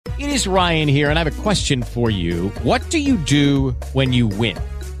It is Ryan here, and I have a question for you. What do you do when you win?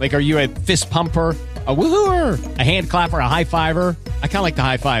 Like, are you a fist pumper, a woohooer, a hand clapper, a high fiver? I kind of like the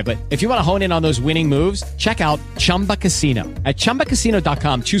high five, but if you want to hone in on those winning moves, check out Chumba Casino. At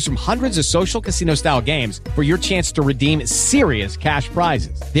ChumbaCasino.com, choose from hundreds of social casino-style games for your chance to redeem serious cash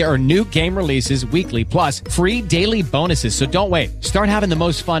prizes. There are new game releases weekly, plus free daily bonuses. So don't wait. Start having the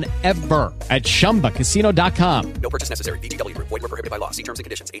most fun ever at ChumbaCasino.com. No purchase necessary. VGW. Void where prohibited by law. See terms and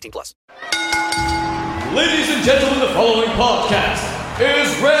conditions. 18+. Ladies and gentlemen, the following podcast is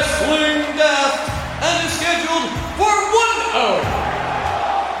Wrestling Daft and is scheduled for 1 hour.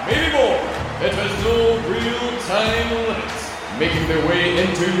 Maybe more. It has no real-time limits, making their way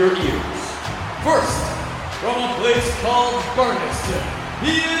into your ears. First, from a place called Barneston,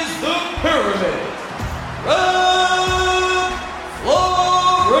 he is the Pyramid, Rob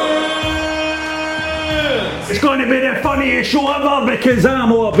Florence. It's going to be the funniest show ever because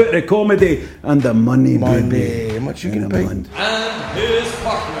I'm all about the comedy and the money, baby. How much you going to pay? And his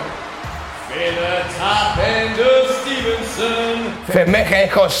partner, the top end of Stevenson. From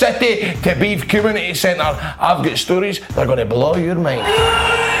Mexico City to Beef Community Centre, I've got stories that are going to blow your mind.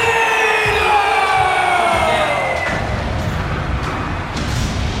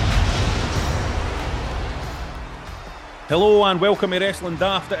 Hello and welcome to Wrestling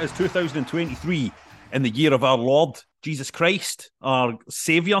Daft. It is 2023 in the year of our Lord Jesus Christ, our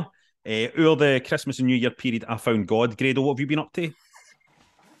Saviour. Over the Christmas and New Year period, I found God. Grado, what have you been up to?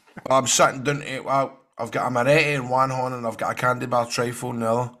 I'm sitting down to, well, I've got a Moretti in one hand and I've got a candy bar trifle in the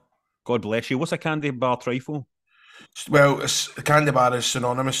other. God bless you. What's a candy bar trifle? Well, the candy bar is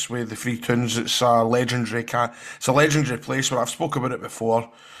synonymous with the Three Tunes. It's a legendary it's a legendary place where I've spoke about it before.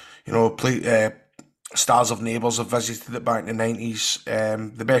 You know, Stars of Neighbours have visited it back in the 90s.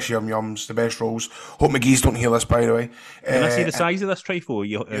 The best yum-yums, the best rolls. Hope McGee's don't hear this, by the way. Can I see the size of this trifle? Can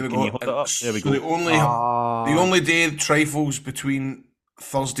you hold it up? There we go. The only day trifles between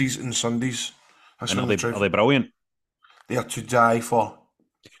Thursdays and Sundays. And are they brilliant? They are to die for.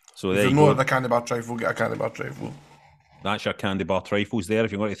 So if you're not at the candy bar trifle, get a candy bar trifle. That's your candy bar trifles there.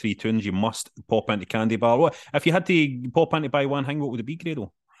 If you're going to Three Tunes, you must pop into candy bar. What if you had to pop in to buy one thing? What would it be,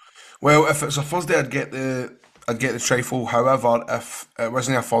 Grado? Well, if it's a Thursday, I'd get the trifle. However, if it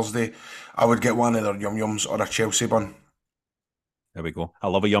wasn't a Thursday, I would get one of their yum-yums or a Chelsea bun. There we go. I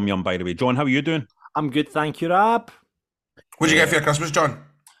love a yum-yum, by the way. John, how are you doing? I'm good, thank you, Rab. What did you get for your Christmas, John?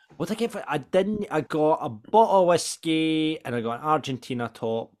 What did I get for? I got a bottle of whiskey and I got an Argentina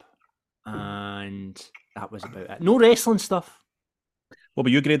top, and that was about it. No wrestling stuff. What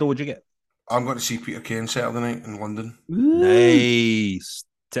about you, Grado? What'd you get? I'm going to see Peter Kay Saturday night in London. Ooh. Nice.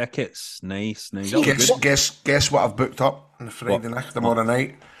 Tickets, nice. Guess what I've booked up on the Friday night, tomorrow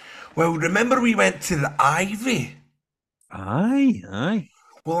night. Well, remember we went to the Ivy? Aye.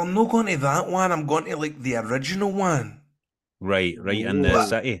 Well, I'm not going to that one. I'm going to like the original one. Right in the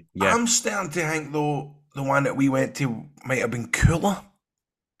city. Yeah. I'm starting to think though the one that we went to might have been cooler.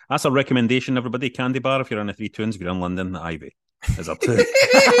 That's a recommendation, everybody. Candy bar if you're on the Three Tunes, if you're in London, the Ivy is up to.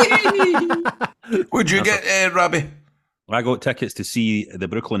 What'd you get, Robbie? I got tickets to see the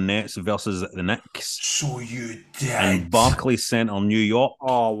Brooklyn Nets versus the Knicks. So you did. In Barclays Center, New York.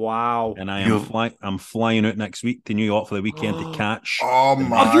 Oh, wow. And I'm flying out next week to New York for the weekend to catch. Oh,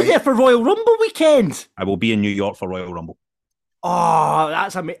 my. Are you there for Royal Rumble weekend? I will be in New York for Royal Rumble. Oh,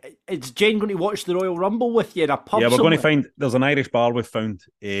 that's amazing. Is Jen going to watch the Royal Rumble with you in a pub? Yeah, we're somewhere? going to find, there's an Irish bar we've found.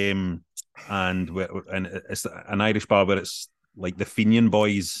 And it's an Irish bar where it's like the Fenian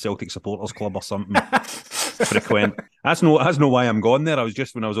Boys Celtic Supporters Club or something. Frequent. That's no why I'm going there.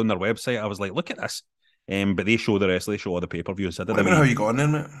 When I was on their website, I was like, look at this. But they show the rest, they show all the pay-per-views. I don't know how you got on there,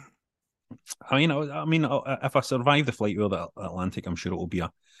 mate. If I survive the flight over the Atlantic, I'm sure it will be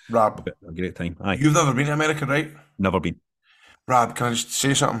a great time. Aye. You've never been to America, right? Never been. Rab, can I just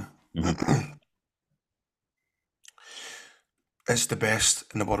say something? Mm-hmm. It's the best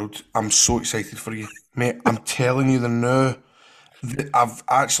in the world. I'm so excited for you. Mate, I'm telling you now, I've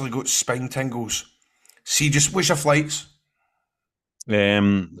actually got spine tingles. See, just what's your flights?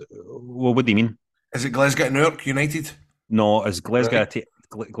 Well, what do you mean? Is it Glasgow to Newark, United? No, it's Glasgow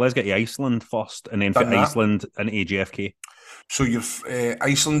to Iceland first, and then from Iceland and AJFK. So you're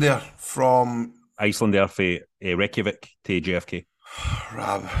Iceland there from... Iceland there for Reykjavik to JFK.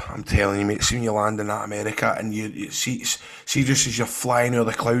 Rab, I'm telling you, mate, see when you land in that America and you see just as you're flying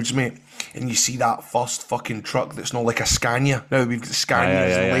over the clouds, mate, and you see that first fucking truck that's not like a Scania. Now we've got the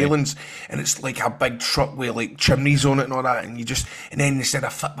Scanias and Leylands, and it's like a big truck with like chimneys on it and all that, and then instead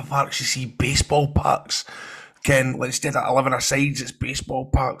of football parks, you see baseball parks. Ken, like instead of 11 sides, it's baseball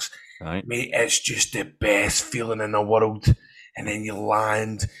parks. Right. Mate, it's just the best feeling in the world. and then you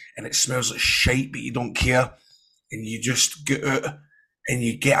land, and it smells like shite, but you don't care, and you just get out, and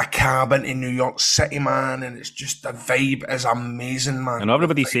you get a cab into New York City, man, and it's just the vibe is amazing, man. And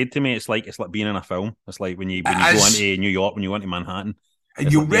everybody said to me, it's like being in a film. It's like when you go into New York, when you go into Manhattan,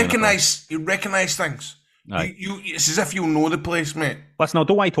 and you recognize things. You it's as if you know the place, mate. Listen, I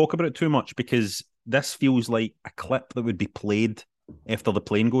don't want to talk about it too much because this feels like a clip that would be played after the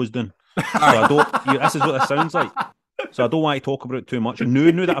plane goes down. So this is what this sounds like. So I don't want to talk about it too much.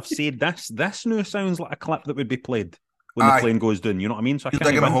 Now that I've said this now sounds like a clip that would be played when the plane goes down. You know what I mean? So You're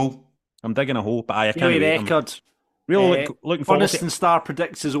digging a hole. I'm digging a hole, but I can't wait. Record. Really looking forward to it. Funnest Star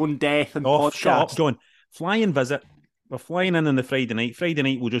predicts his own death in podcast. Shut up, John. Flying visit. We're flying in on the Friday night. Friday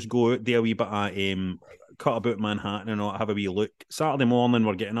night, we'll just go out there a wee bit of cut about Manhattan and have a wee look. Saturday morning,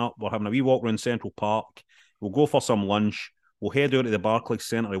 we're getting up. We're having a wee walk around Central Park. We'll go for some lunch. We'll head out to the Barclays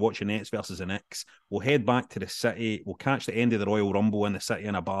Centre to watch the Nets versus the Knicks. We'll head back to the city. We'll catch the end of the Royal Rumble in the city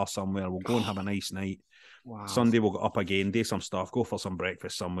in a bar somewhere. We'll go and have a nice night. Wow. Sunday, we'll get up again, do some stuff, go for some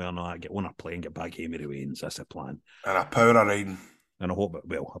breakfast somewhere, and get on a plane, get back home with the Waynes. That's the plan. And a power of riding. And I hope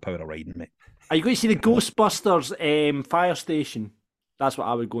a power of riding, mate. Are you going to see the Ghostbusters fire station? That's what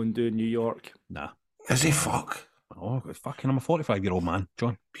I would go and do in New York. Nah. Is he fuck? Oh, fucking, I'm a 45-year-old man,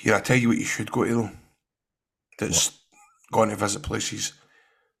 John. Here, I tell you what you should go to, though. That's going to visit places.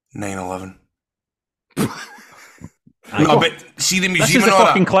 9/11. No, but see the museum. This is the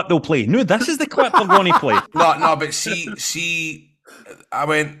fucking clip they'll play. No, this is the clip they're going to play. No, but see, I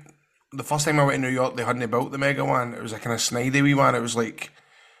went, the first time I went to New York, they hadn't built the mega one. It was a kind of snidey wee one. It was like,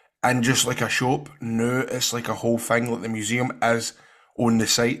 and just like a shop. No, it's like a whole thing. Like the museum is on the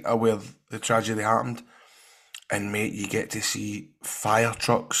site of where the tragedy happened. And mate, you get to see fire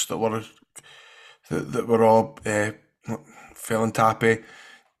trucks that were all fell and tappy.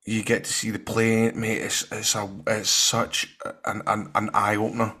 You get to see the plane, mate. It's such an eye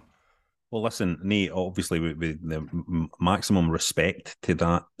opener. Well, listen, Nate. Obviously, with the maximum respect to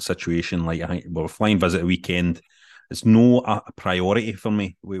that situation, like I think we're flying visit a weekend. It's a priority for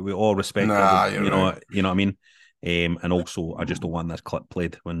me. We all respect it. Right. You know what I mean. And also, I just don't want this clip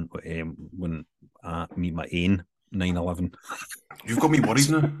played when I meet my ain 9/11. You've got me worried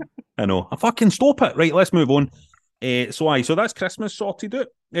now. I know. I fucking stop it. Right, let's move on. So that's Christmas sorted out.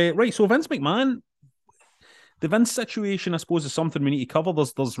 Right, so Vince McMahon, the Vince situation, I suppose, is something we need to cover.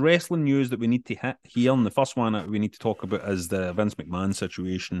 There's wrestling news that we need to hit here, and the first one that we need to talk about is the Vince McMahon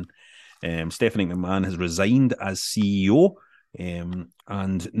situation. Stephanie McMahon has resigned as CEO, and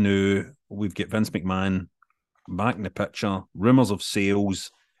now we've got Vince McMahon back in the picture. Rumours of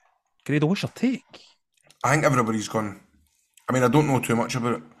sales. Grado, what's your take? I think everybody's gone. I mean, I don't know too much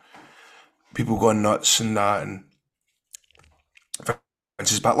about it. People going nuts and that, and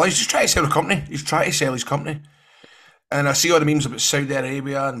Vince is back. Like, he's just trying to sell the company. He's trying to sell his company. And I see all the memes about Saudi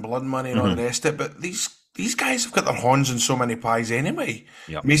Arabia and blood money and all the rest of it, but these guys have got their horns in so many pies anyway.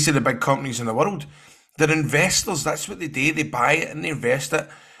 Yep. Most of the big companies in the world, they're investors. That's what they do. They buy it and they invest it,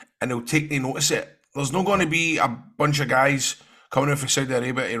 and they notice it. There's not going to be a bunch of guys coming in from Saudi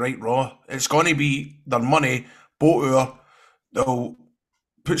Arabia to write Raw. It's going to be their money, boat hour. They'll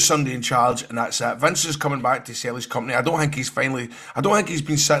put Sunday in charge, and that's it. Vince is coming back to sell his company. I don't think he's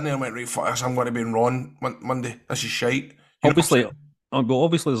been sitting there and went, right, fuck this, I'm going to be in Raw on Monday. This is shite. Obviously,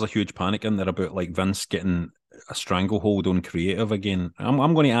 there's a huge panic in there about like Vince getting a stranglehold on creative again.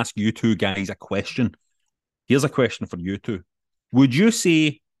 I'm going to ask you two guys a question. Here's a question for you two. Would you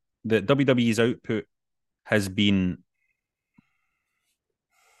say that WWE's output has been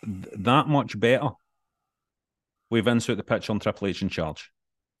that much better with Vince out the picture and Triple H in charge?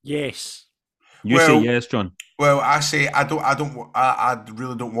 Yes. You say yes, John. Well, I say I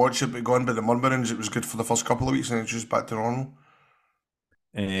really don't watch it, but going by the murmurings, it was good for the first couple of weeks, and it's just back to normal.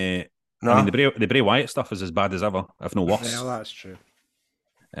 No. I mean, the Bray Wyatt stuff is as bad as ever, if no worse. Yeah, that's true.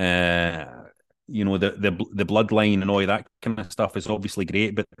 You know, the bloodline and all that kind of stuff is obviously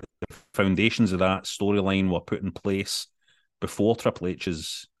great, but the foundations of that storyline were put in place before Triple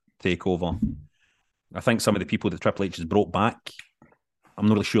H's takeover. I think some of the people that Triple H has brought back, I'm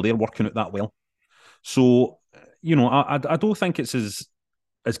not really sure they're working out that well. So, you know, I don't think it's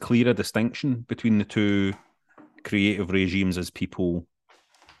as clear a distinction between the two creative regimes as people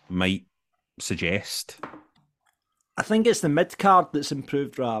might suggest. I think it's the mid-card that's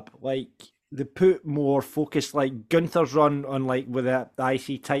improved, Rab. Like, they put more focus, like Gunther's run on, like, with the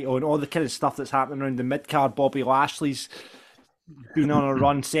IC title and all the kind of stuff that's happening around the mid-card. Bobby Lashley's been on a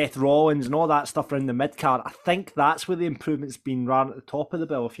run, Seth Rollins and all that stuff around the mid-card. I think that's where the improvement's been run at the top of the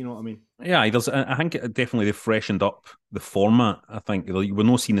bill, if you know what I mean. Yeah, I think definitely they've freshened up the format. I think we're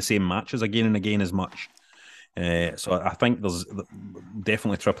not seeing the same matches again and again as much. So I think there's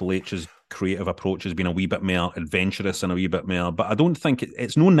definitely Triple H's creative approach has been a wee bit more adventurous and a wee bit more, but I don't think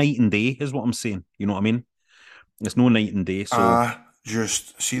it's no night and day, is what I'm saying. You know what I mean? It's no night and day. So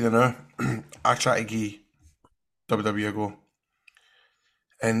Just see the now. I try to give WWE a go,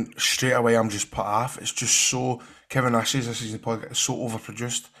 and straight away I'm just put off. It's just so Kevin Nash says this is the podcast. It's so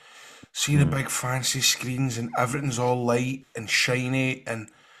overproduced. See the big fancy screens and everything's all light and shiny, and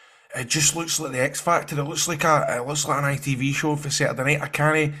it just looks like the X Factor. It looks like an ITV show for Saturday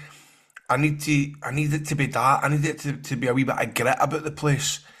night. I need it to be that. I need it to be a wee bit of grit about the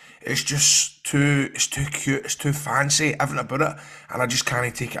place. It's just it's too cute, it's too fancy, everything about it, and I just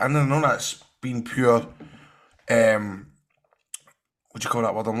can't take it in. I know that's been pure, what do you call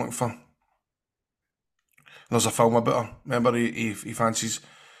that word I'm looking for? There's a film about her. Remember, he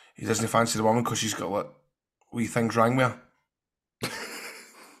doesn't fancy the woman because she's got like wee things wrong with her.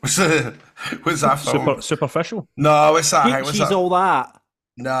 What's that film? Superficial? No, what's that? She's all that.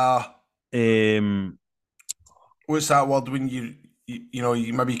 Nah. Um, What's that word when you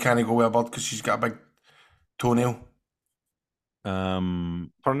maybe can't go with a bird because she's got a big toenail?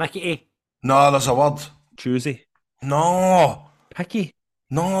 Pernickety. No, there's a word. Choosy. No. Picky.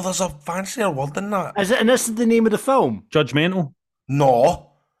 No, there's a fancier word than that. Is it? And this is the name of the film. Judgmental.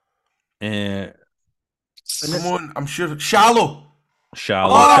 No. Come on, I'm sure. Shallow.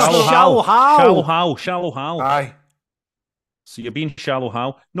 Shallow. Oh, Shallow Hal. Shallow Hal. Shallow Hal. Aye. So you're being Shallow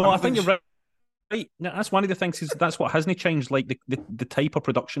Hal. No, I think you're right. Right, now, that's one of the things. Is that's what hasn't changed. Like the type of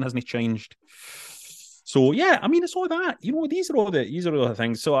production hasn't changed. So yeah, I mean it's all that. You know, these are all the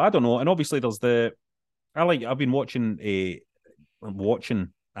things. So I don't know. And obviously there's I've been watching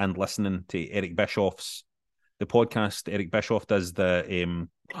and listening to Eric Bischoff's the podcast. Eric Bischoff does the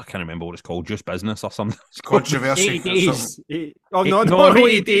I can't remember what it's called, Just Business or something. It's called 80 days. Oh, no,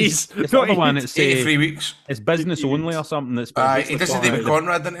 80 days. It's the other one. It's 83 weeks. It's business only or something. That's he does it with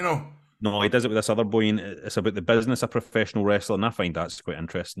Conrad, didn't he? No. No, he does it with this other boy, and it's about the business of professional wrestling, and I find that's quite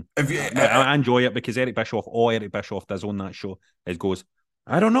interesting. I enjoy it because Eric Bischoff does on that show is goes,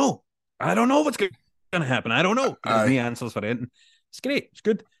 I don't know what's going to happen. I don't know. There's no answers for anything. It's great. It's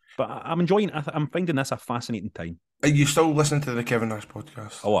good. But I'm enjoying it. I'm finding this a fascinating time. Are you still listening to the Kevin Nash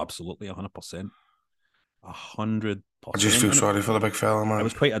podcast? Oh, absolutely. 100%. 100%. I just feel sorry for the big fella, man. It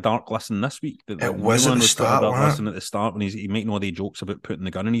was quite a dark listen this week. It was at the start, listen at the start when he making all the jokes about putting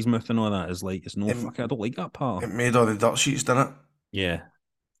the gun in his mouth and all that. It's like, it's no fucking, I don't like that part. It made all the dirt sheets, didn't it?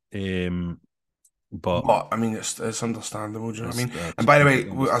 Yeah. But I mean, it's understandable. Do you know what I mean? And by the way,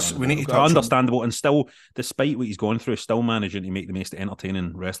 we need to touch understandable, and still, despite what he's going through, still managing to make the most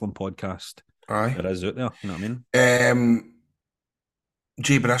entertaining wrestling podcast there is out there. You know what I mean?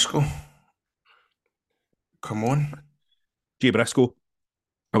 Jay Briscoe, come on, Jay Briscoe.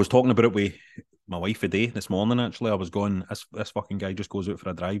 I was talking about it with my wife today this morning. Actually, I was going, this fucking guy just goes out for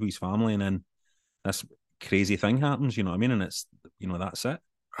a drive with his family, and then this crazy thing happens. You know what I mean? And it's that's it.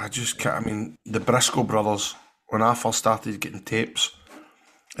 I just can't. I mean, the Briscoe brothers, when I first started getting tapes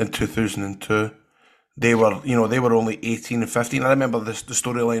in 2002, they were only 18 and 15. I remember the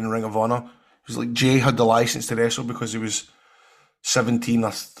storyline in Ring of Honor. It was like Jay had the license to wrestle because he was 17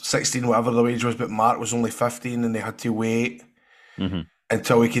 or 16, whatever the age was, but Mark was only 15 and they had to wait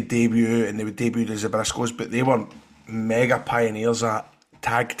until he could debut, and they would debut as the Briscoes, but they were mega pioneers at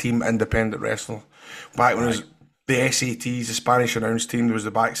tag team independent wrestling. Back when it was the SATs, the Spanish announce team, there was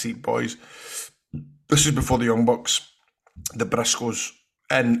the Backseat Boys. This is before the Young Bucks, the Briscoes.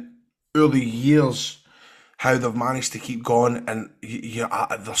 In early years, how they've managed to keep going, and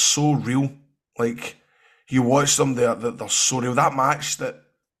they're so real. Like, you watch them, they're so real. That match that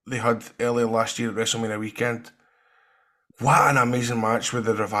they had earlier last year at WrestleMania weekend, what an amazing match with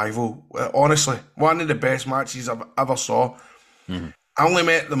the Revival. Honestly, one of the best matches I've ever saw. I only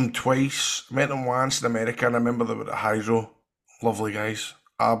met them twice. Met them once in America, and I remember they were at Hydro. Lovely guys.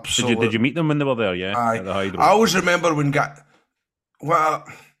 Absolutely. Did you meet them when they were there? Yeah. Aye. At the Hydro. I always remember when they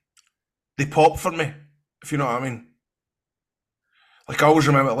pop for me, if you know what I mean. Like, I always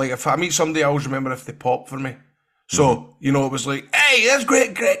remember, like, if I meet somebody, I always remember if they pop for me. So, it was like, hey, that's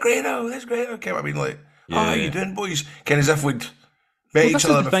great, oh, that's great. Okay, I mean, like, how you doing, boys? Kind of as if we'd met each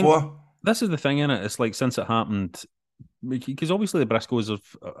other before. This is the thing, innit? It's like, since it happened, because obviously the Briscoes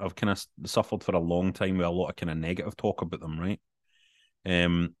have kind of suffered for a long time with a lot of kind of negative talk about them, right?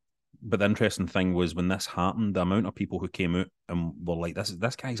 But the interesting thing was when this happened, the amount of people who came out and were like, this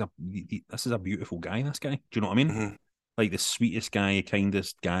is a beautiful guy, this guy. Do you know what I mean? Like the sweetest guy,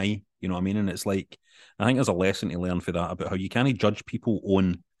 kindest guy, you know what I mean? And it's like, I think there's a lesson to learn for that about how you can't judge people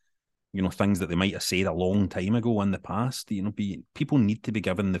on, things that they might have said a long time ago in the past. People need to be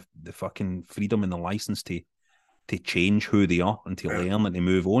given the fucking freedom and the license to to change who they are and to learn and to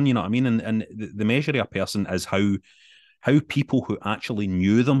move on. You know what I mean? And the measure of a person is how people who actually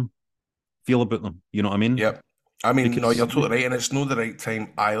knew them feel about them. You know what I mean? Yep. I mean, no, you're totally right, and it's not the right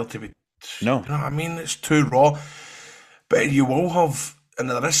time either to be. No. You know what I mean? It's too raw. But you will have, and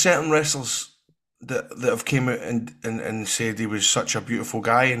there is certain wrestlers that have came out and said he was such a beautiful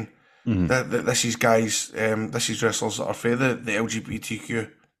guy, and that this is guys, this is wrestlers that are for the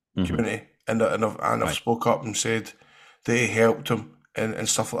LGBTQ community, and have spoke up and said they helped him and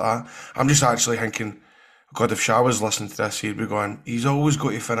stuff like that. I'm just actually thinking, God, if Shah was listening to this, he'd be going, he's always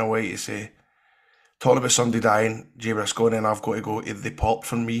got to find a way to say, talking about somebody dying, Jay Briscoe, and then I've got to go, they popped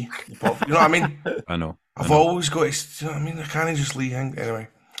for me. You know what I mean? I know. I've always got to, you know what I mean? I can't just leave hang. Anyway.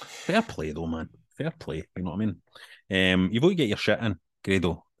 Fair play, though, man. Fair play. You know what I mean? You've got to get your shit in,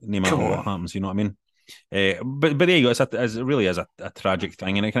 Grado, no matter what happens. You know what I mean? But there you go. It really is a tragic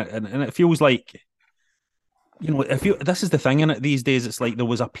thing, and it feels like, you know, this is the thing in it these days. It's like there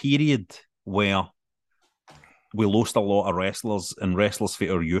was a period where we lost a lot of wrestlers, and wrestlers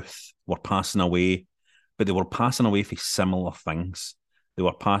for our youth were passing away, but they were passing away for similar things. They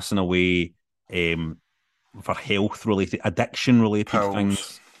were passing away for health-related, addiction-related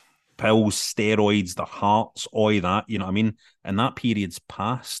things, pills, steroids, their hearts, all that, you know what I mean? And that period's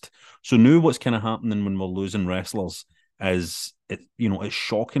passed. So now what's kind of happening when we're losing wrestlers is, it's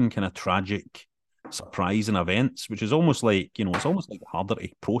shocking, kind of tragic, surprising events, which is almost like, it's almost like harder to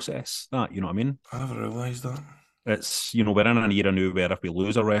process that, you know what I mean? I never realised that. It's, we're in an era now where if we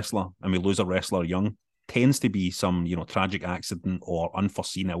lose a wrestler, and we lose a wrestler young, tends to be some, tragic accident or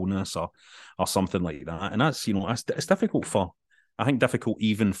unforeseen illness or something like that. And that's, it's difficult difficult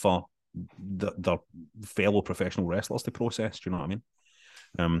even for their fellow professional wrestlers to process, do you know what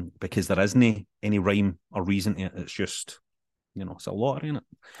I mean? Because there isn't any rhyme or reason to it. It's just, it's a lottery, isn't it?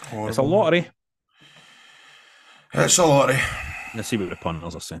 Horrible. It's a lottery. It's a lottery. Let's see what the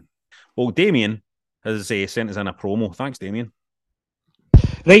punters are saying. Well, Damien has sent us in a promo. Thanks, Damien.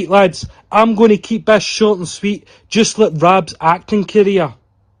 Right, lads, I'm going to keep this short and sweet, just like Rab's acting career.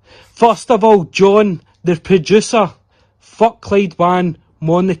 First of all, John, the producer, fuck Clyde One,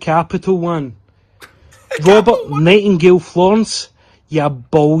 Mon the Capital One. Robert Nightingale Florence, you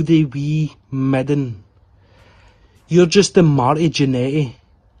baldy wee midden. You're just the Marty Jannetty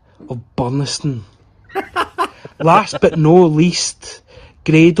of Burniston. Last but no least,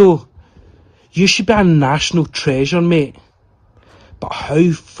 Grado, you should be a national treasure, mate. But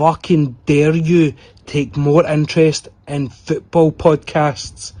how fucking dare you take more interest in football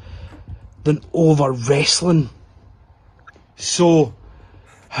podcasts than over wrestling? So,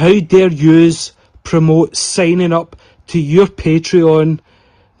 how dare yous promote signing up to your Patreon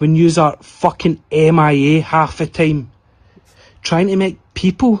when yous are fucking MIA half the time? Trying to make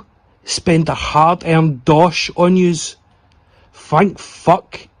people spend their hard-earned dosh on yous. Thank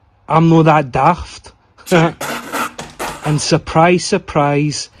fuck I'm not that daft. And surprise,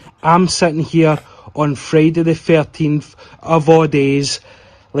 surprise, I'm sitting here on Friday the 13th of all days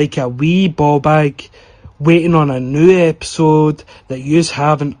like a wee ball bag waiting on a new episode that yous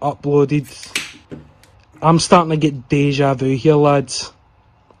haven't uploaded. I'm starting to get deja vu here, lads.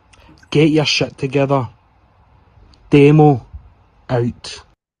 Get your shit together. Demo out.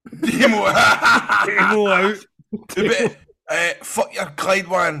 Demo out. Fuck your Clyde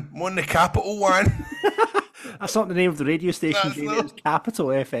One, Mon the Capital One. That's not the name of the radio station, Jamie. It's Capital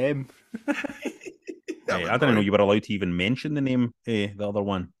FM. Hey, I didn't know you were allowed to even mention the name the other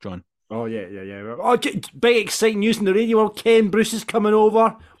one, John. Oh, yeah. Oh, big exciting news in the radio world. Ken Bruce is coming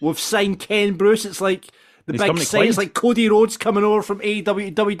over. We've signed Ken Bruce. It's like the big sign. It's like Cody Rhodes coming over from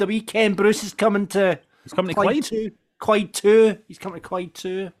AEW to WWE. Ken Bruce is coming to... He's coming to Clyde? Clyde 2. He's coming to Clyde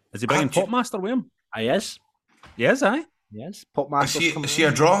 2. Is he bringing Popmaster with him? He is. Yes, aye. Yes, Popmaster's coming. Is he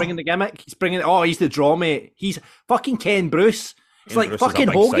a draw? He's bringing the gimmick. He's the draw, mate. He's fucking Ken Bruce. It's like fucking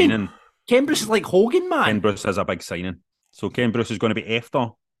Hogan. Signing. Ken Bruce is like Hogan, man. Ken Bruce is a big signing. So Ken Bruce is going to be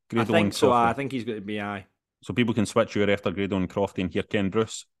after Grado. I think so. I think he's going to be aye. So people can switch you after Grado and Crofty and hear Ken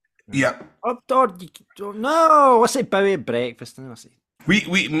Bruce. Yeah. No, I say Bowie at breakfast. I say.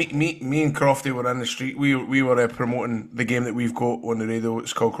 Me and Crofty were in the street. We were promoting the game that we've got on the radio.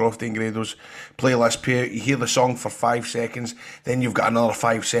 It's called Crofty and Grado's Playlist Pair. You hear the song for 5 seconds, then you've got another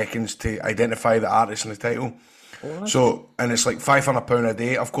 5 seconds to identify the artist and the title. Oh, so, and it's like £500 a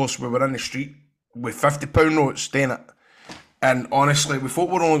day. Of course, we were in the street with £50 notes, staying it. And honestly, we thought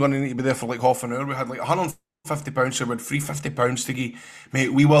we were only going to need to be there for like half an hour. We had like £150, so we had £350 to give.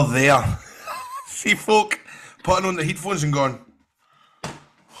 Mate, we were there. See folk putting on the headphones and going,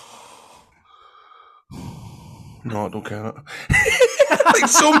 no, I don't care. Like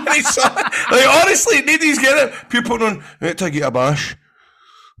so many songs. Like honestly, nobody's getting it. People on, wait till I get a bash.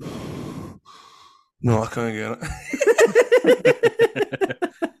 No, I can't get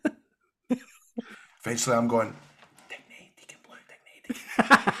it. Eventually, I'm going.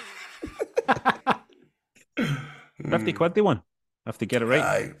 £50 they won. Have to get it right.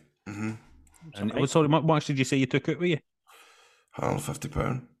 Aye. Mm-hmm. And sorry, how much did you say you took out with you?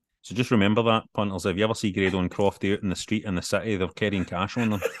 £150. So just remember that, punters. If you ever see Grado and Crofty out in the street in the city, they're carrying cash on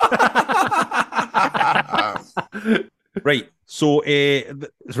them. Right. So,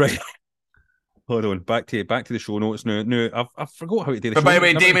 right. Hold on. Back to the show notes now. No, I forgot how to do the show. But by the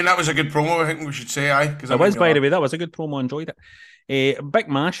way, Damien, that was a good promo. I think we should say, aye. It was, by the way, that was a good promo. I enjoyed it. Big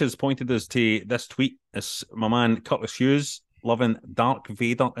Mash has pointed us to this tweet. It's my man Curtis Hughes loving Dark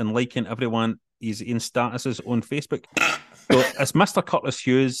Vader and liking everyone he's in statuses on Facebook. So it's Mr. Curtis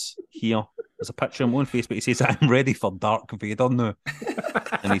Hughes here. There's a picture of him on Facebook. He says, "I'm ready for Dark Vader now."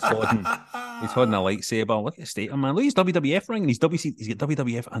 And he's holding a lightsaber. Look at the state of him, man. Look at his WWF ring. And he's got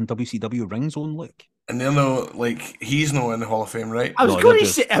WWF and WCW rings on, look. And they're no, like, he's not in the Hall of Fame, right? I'm going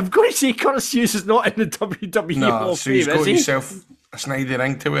to say Curtis Hughes is not in the WWE Hall of so he's Fame, got is he? himself a snidey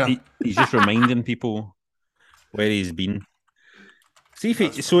ring to wear. He's just reminding people where he's been. See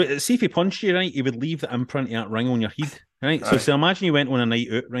if he punched you, right, he would leave the imprint of that ring on your head, right? So imagine you went on a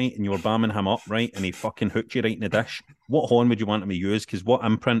night out, right, and you were bamming him up, right, and he fucking hooked you right in the dish. What horn would you want him to use? Because what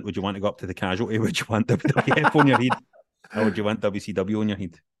imprint would you want to go up to the casualty? Would you want WWF on your head? Or would you want WCW on your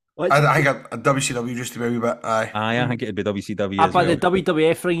head? I think a WCW just to be a wee bit, aye. I think it'd be WCW But the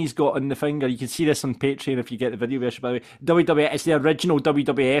WWF ring he's got on the finger, you can see this on Patreon if you get the video version, by the way. WWF, it's the original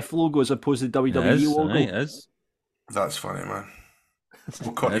WWF logo as opposed to the WWE logo. It is. That's funny, man.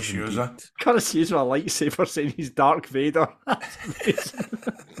 What Curtis Hughes, Curtis Hughes with a lightsaber saying he's Dark Vader.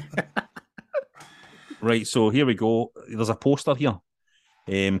 Right, so here we go. There's a poster here.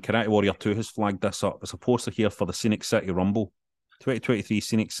 Karate Warrior 2 has flagged this up. There's a poster here for the Scenic City Rumble. 2023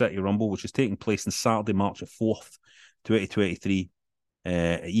 Scenic City Rumble, which is taking place on Saturday, March 4th, 2023,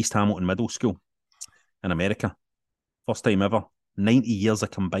 at East Hamilton Middle School in America. First time ever. 90 years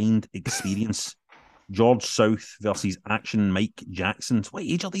of combined experience. George South versus Action Mike Jackson. What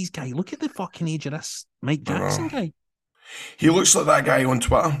age are these guys? Look at the fucking age of this Mike Jackson guy. He looks like that guy on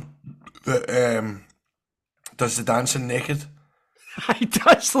Twitter that does the dancing naked. He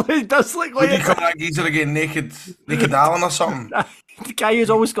does look like... What do you call that geezer again? Naked Allen or something? The guy who's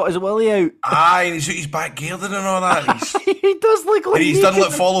always got his willy out. Aye, and he's got his back geared and all that. He does look like... And he's done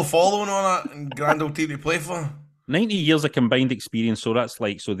like follow and all that, and grand old team to play for. 90 years of combined experience, so that's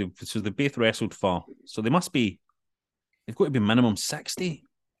like, so they've both wrestled for, so they must be, they've got to be minimum 60,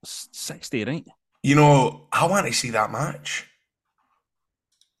 right? You know, I want to see that match.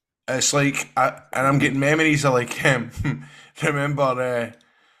 It's like, and I'm getting memories of like, remember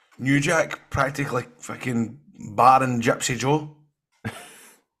New Jack practically fucking barring Gypsy Joe?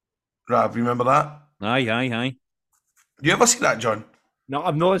 Rob, you remember that? Aye. You ever see that, John? No,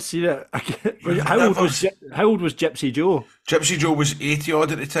 I've not seen it. How old was Gypsy Joe? Gypsy Joe was 80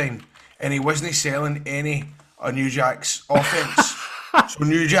 odd at the time, and he wasn't selling any of New Jack's offense. So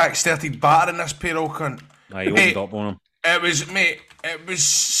New Jack started battering this pair of cunt. Aye, he opened up on him. It was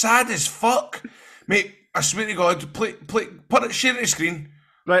sad as fuck. Mate, I swear to God, share the screen.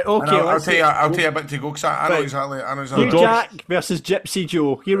 Right, okay. I'll tell you a bit to go, because I know exactly. New Jack versus Gypsy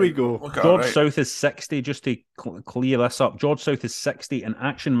Joe. Here we go. George South is 60, just to clear this up. George South is 60, and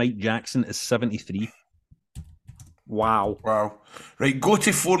Action Mike Jackson is 73. Wow. Right, go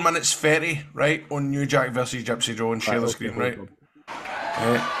to 4 minutes 30, right, on New Jack versus Gypsy Joe and share the screen, right?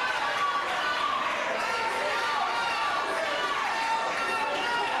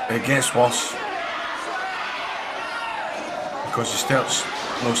 It gets worse. Because he starts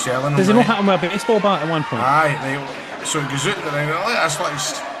no selling. Does he not hit him with a baseball bat at one point? Aye, so he goes out and then that's what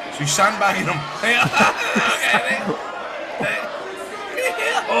he's. So he's sandbagging him.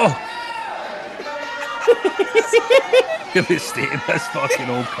 Oh! Look at the state of this fucking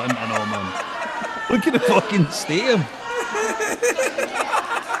old cunt and all, man. Look at the fucking state of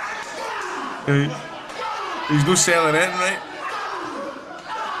him. He's no selling it, right?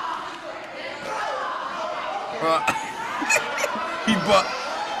 But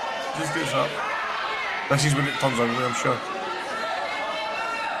just gets up. This is when it turns ugly, I'm sure.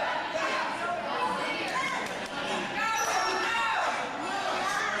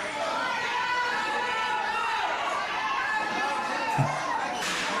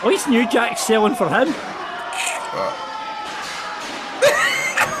 At least New Jack's selling for him.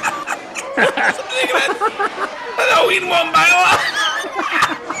 I'll win one by one.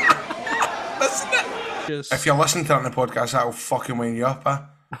 Listen to it. If you're listening to that on the podcast, that'll fucking wind you up, huh?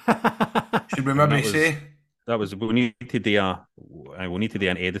 Should we maybe say? We need to do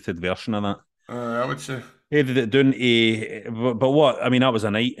an edited version of that. I would say. Edited it down but what? I mean, that was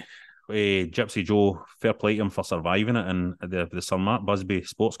a night. Gypsy Joe, fair play to him for surviving it, and the Sir Mark Busby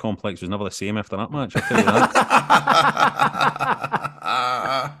Sports Complex was never the same after that match. I'll tell you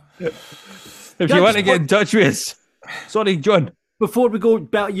that. If you want to get in touch with us, sorry, John. Before we go,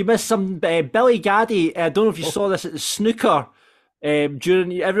 you missed some Billy Gaddy. I don't know if you saw this at the snooker.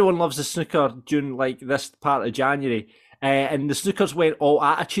 During everyone loves the snooker during like this part of January, and the snookers went all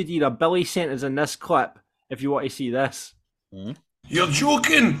attitude era. Billy sent us in this clip. If you want to see this. You're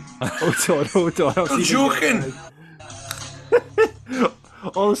joking. Hold on. You're joking.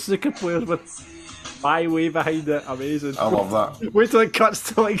 All the snooker players with my way behind it. Amazing. I love that. Wait till it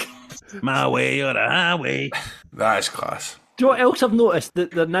cuts to like my way or the highway. That is class. Do you know what else I've noticed?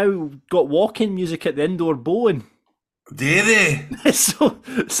 That they're now got walk-in music at the indoor bowling. Do they? so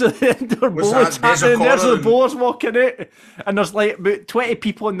the indoor bowling's happening, there's the bowlers walking out, and there's like about 20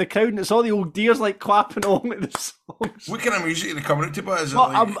 people in the crowd, and it's all the old dears like clapping along to the songs. What kind of music are they coming out to? Is it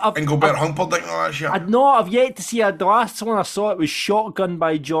like Engelbert Humperdinck and all that shit? I've yet to see it. The last one I saw it was Shotgun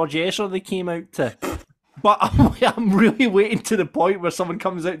by George Esser they came out to. But I'm really waiting to the point where someone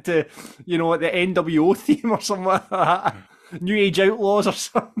comes out to, you know, like the NWO theme or something like that. New Age Outlaws or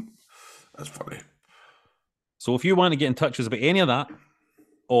something. That's funny. So if you want to get in touch with us about any of that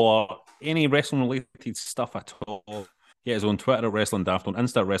or any wrestling related stuff at all, get us on Twitter at Wrestling Daft, on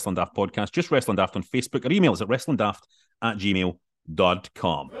Insta at Wrestling Daft Podcast, just Wrestling Daft on Facebook, or email us at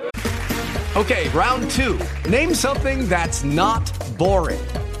wrestlingdaft@gmail.com. Okay, round two. Name something that's not boring.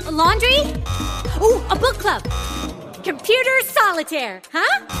 A laundry? Ooh, a book club. Computer solitaire,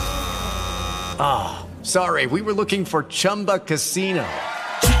 huh? Ah, sorry, we were looking for Chumba Casino.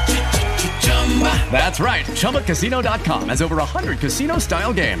 That's right. ChumbaCasino.com has over 100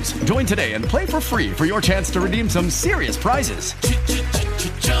 casino-style games. Join today and play for free for your chance to redeem some serious prizes.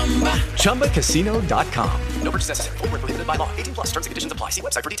 ChumbaCasino.com. No purchase necessary. Void where prohibited by law. 18 plus. Terms and conditions apply. See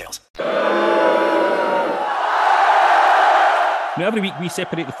website for details. Now, every week we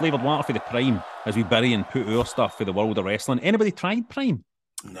separate the flavoured water for the Prime as we bury and put our stuff for the world of wrestling. Anybody tried Prime?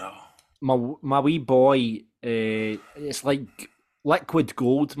 No. My wee boy, it's like liquid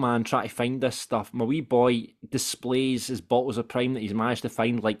gold, man, trying to find this stuff. My wee boy displays his bottles of Prime that he's managed to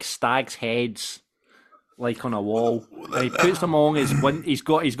find, like stags' heads, like on a wall. And he puts them on his he's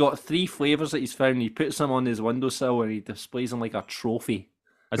got 3 flavours that he's found. He puts them on his windowsill and he displays them like a trophy.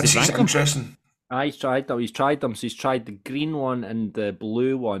 This is interesting. He's tried them. So he's tried the green one and the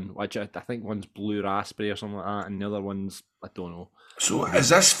blue one, which I think one's blue raspberry or something like that, and the other one's, I don't know. So is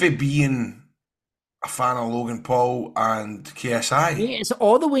this for being a fan of Logan Paul and KSI? Yeah, it's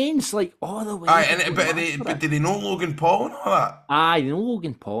all the ways, like all the ways. But do they know Logan Paul and all that? They know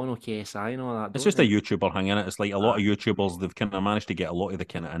Logan Paul and KSI and all that. It's just a YouTuber hanging it. It's like a lot of YouTubers, they've kind of managed to get a lot of the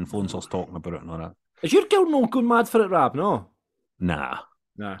kind of influencers talking about it and all that. Is your girl not going mad for it, Rab? No? Nah.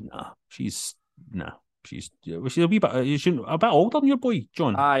 She's a wee bit, she's a bit older than your boy,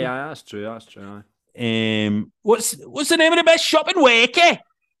 John. Yeah, that's true. What's the name of the best shop in Wakey?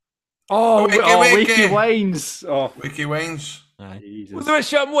 Wakey Wines. Wakey Wines. What's the best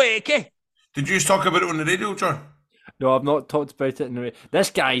shop in Wakey? Did you just talk about it on the radio, John? No, I've not talked about it in the radio. This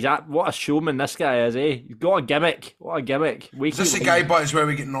guy's what a showman this guy is, eh? He's got a gimmick. What a gimmick. Wakey is this the guy, but it's where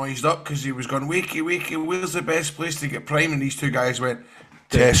we get noised up because he was going, Wakey, where's the best place to get Prime? And these two guys went,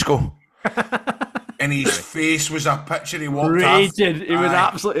 Tesco. And his face was a picture he walked raging. He was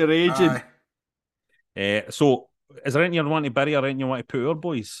absolutely raging. So, is there anything you want to bury or anything you want to put our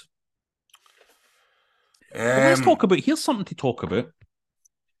boys? Let's talk about, here's something to talk about.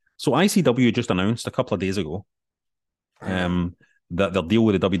 So ICW just announced a couple of days ago that their deal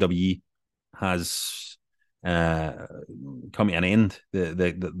with the WWE has come to an end.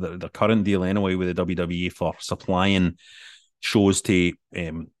 The current deal anyway with the WWE for supplying shows to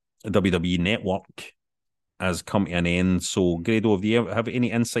WWE Network has come to an end. So, Grado, do you have any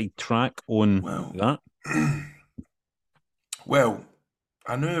inside track on that? Well,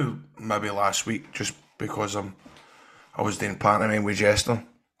 I knew maybe last week just because I was doing pantomime with Jester.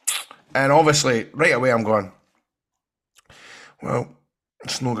 And obviously, right away I'm going, well,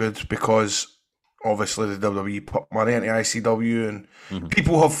 it's no good because obviously the WWE put money into ICW and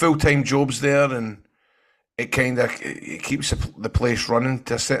people have full-time jobs there and it keeps the place running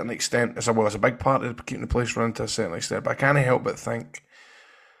to a certain extent. It's a big part of keeping the place running to a certain extent. But I can't help but think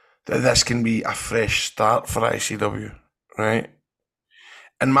that this can be a fresh start for ICW, right?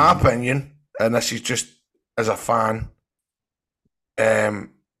 In my opinion, and this is just as a fan,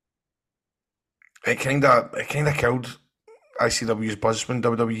 it kind of killed ICW's buzz when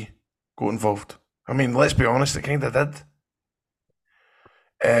WWE got involved. I mean, let's be honest, it kind of did.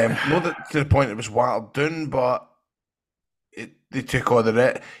 Not that to the point it was watered down, but they took all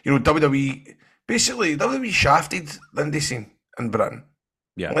the WWE basically WWE shafted the indie scene in Britain.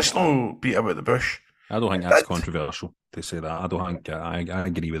 Yeah, let's not beat about the bush. I don't think that's controversial to say that. I don't think I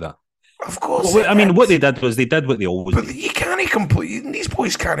agree with that. Of course, well, I mean, what they did was they did what they always do. But you can't complain. These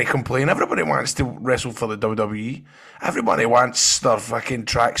boys can't complain. Everybody wants to wrestle for the WWE. Everybody wants their fucking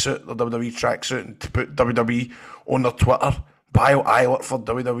tracksuit, their WWE tracksuit, and to put WWE on their Twitter bio. I work for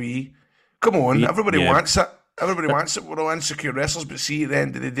WWE. Come on, everybody wants it. Everybody wants it. We're all insecure wrestlers, but see, at the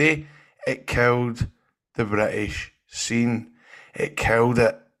end of the day, it killed the British scene. It killed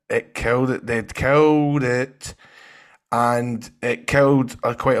it. It killed it. They'd killed it. And it killed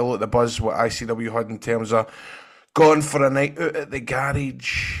quite a lot of the buzz what ICW had in terms of going for a night out at the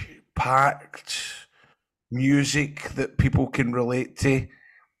garage, packed music that people can relate to.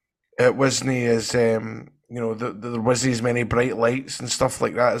 It wasn't as, there wasn't as many bright lights and stuff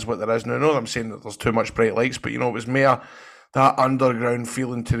like that as what there is now. No, I'm saying that there's too much bright lights, but, it was more that underground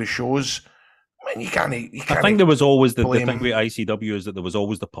feeling to the shows. I mean, you can't I think there was always the thing with ICW is that there was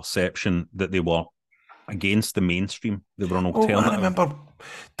always the perception that they were against the mainstream. They were an alternative. I remember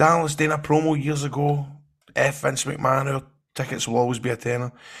Dallas doing a promo years ago. Vince McMahon, our tickets will always be a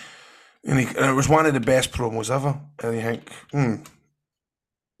tenner. And it was one of the best promos ever. And you think,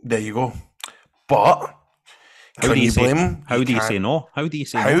 there you go. But how do you blame him? How do you say no? How do you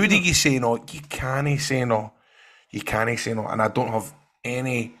say no? You can't say no. You can't say no. And I don't have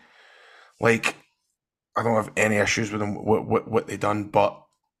any, issues with them, what they done. But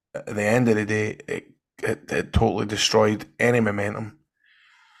at the end of the day, it totally destroyed any momentum.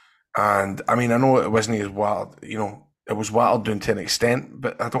 And I mean, I know it wasn't as wild, it was watered down to an extent,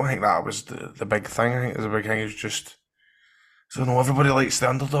 but I don't think that was the big thing. I think the big thing is just, everybody likes the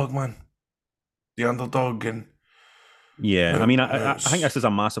underdog, man. The underdog. And yeah, I mean, I think this is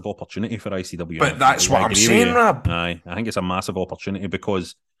a massive opportunity for ICW. But that's what I'm saying, Rab. I think it's a massive opportunity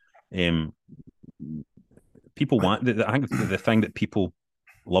because people want, I think the thing that people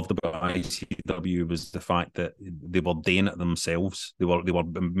loved about ICW was the fact that they were doing it themselves. They were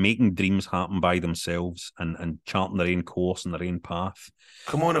making dreams happen by themselves and charting their own course and their own path.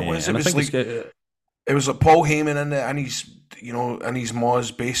 Come on, it was like Paul Heyman in his Ma's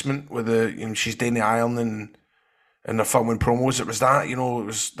basement with she's doing the ironing and they're filming promos. It was that, it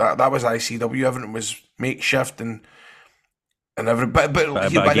was that was ICW. Everything was makeshift and every but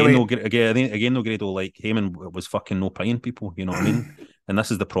again, no Grado, like Heyman was fucking no paying people. You know what I mean? And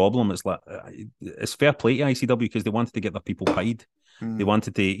this is the problem. It's like it's fair play to ICW because they wanted to get their people paid. They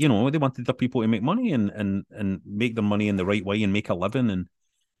wanted to, they wanted their people to make money and make their money in the right way and make a living.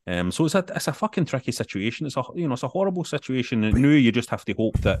 And so it's a fucking tricky situation. It's a horrible situation. And now you just have to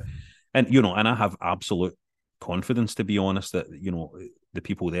hope that, and I have absolute confidence, to be honest, that the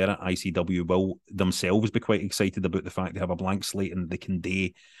people there at ICW will themselves be quite excited about the fact they have a blank slate and they can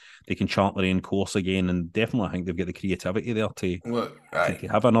chart their own course again, and definitely I think they've got the creativity there to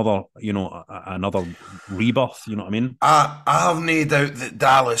have another another rebirth. You know what I mean? I have no doubt that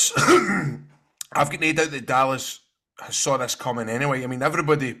Dallas I've got no doubt that Dallas saw this coming anyway. I mean,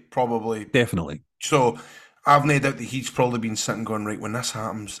 everybody probably definitely. So I've no doubt that he's probably been sitting going, right, when this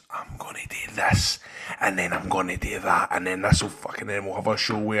happens, I'm going to do this, and then I'm going to do that, and then this will then we'll have a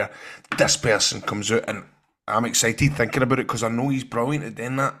show where this person comes out, and I'm excited thinking about it because I know he's brilliant at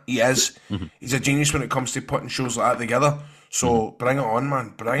doing that. He is. Mm-hmm. He's a genius when it comes to putting shows like that together. So bring it on,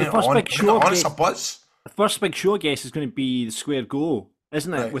 man. Bring it on. It's a buzz. The first big show, I guess, is going to be the Square Go,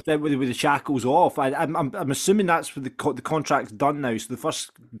 isn't it? Right. With the shackles off. I'm assuming that's with the contract's done now. So the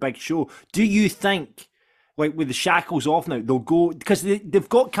first big show. Do you think, like with the shackles off now, they'll go because they've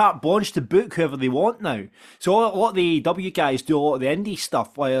got carte blanche to book whoever they want now. So a lot of the AEW guys do a lot of the indie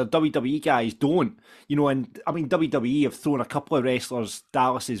stuff, while WWE guys don't. And I mean WWE have thrown a couple of wrestlers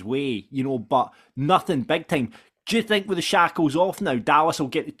Dallas's way, but nothing big time. Do you think with the shackles off now, Dallas will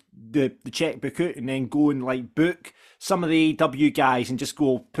get the checkbook out and then go and like book some of the AEW guys and just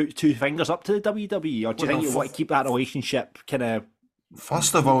go put two fingers up to the WWE, or do you think you want to keep that relationship kind of?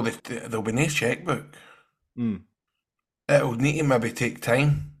 First of all, there'll be no checkbook. It'll need to maybe take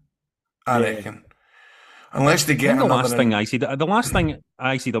time, I reckon. Unless they get the last thing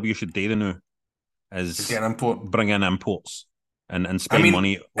ICW should do now is bring in imports and spend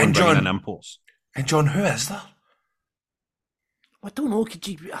money on bringing in imports. And John, who is there? I don't know. Could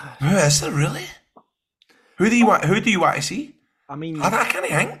you? Who is there really? Who do you want to see? I mean, I can't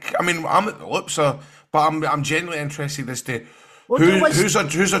think. I mean, I'm at the loop, but I'm genuinely interested as to Who's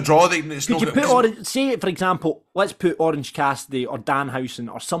a draw? It's could you put say, for example, let's put Orange Cassidy or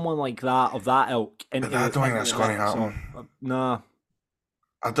Danhausen or someone like that of that ilk. I don't think that's going to happen. Nah.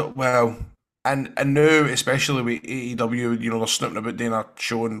 I don't. Well, and now, especially with AEW, they're snipping about doing a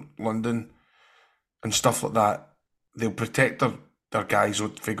show in London and stuff like that. They'll protect their guys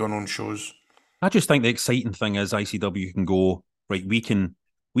for going on shows. I just think the exciting thing is ICW can go, right, we can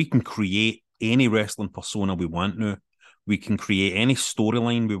create any wrestling persona we want now. We can create any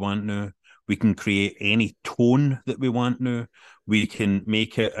storyline we want now. We can create any tone that we want now. We can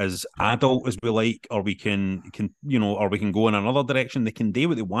make it as adult as we like, or we can or we can go in another direction. They can do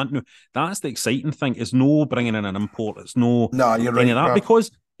what they want now. That's the exciting thing. It's no bringing in an import. It's no you're right, any of that,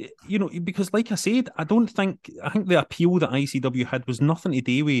 because like I said, I think the appeal that ICW had was nothing to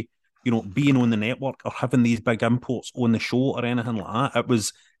do with being on the network or having these big imports on the show or anything like that. It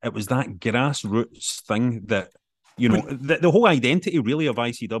was that grassroots thing that the whole identity really of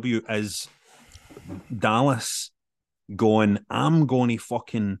ICW is Dallas going, I'm going to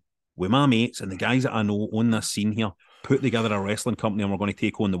fucking, with my mates and the guys that I know on this scene here, put together a wrestling company and we're going to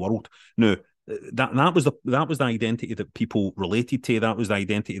take on the world. Now, that was the identity that people related to. That was the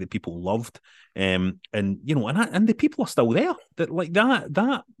identity that people loved. And the people are still there.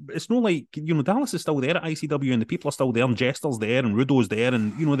 That it's not like Dallas is still there at ICW and the people are still there and Jester's there and Rudo's there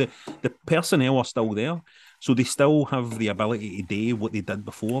and the personnel are still there. So they still have the ability to do what they did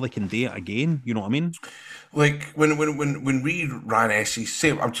before. They can do it again. You know what I mean? Like when we ran SEC,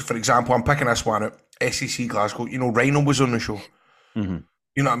 say, for example, I'm picking this one out, SEC Glasgow. Rhino was on the show. Mm-hmm.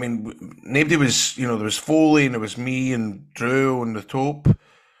 You know what I mean? Nobody was, there was Foley and there was me and Drew on the top.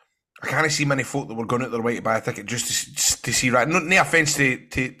 I can't see many folk that were going out their way to buy a ticket just to see Rhino. No offence to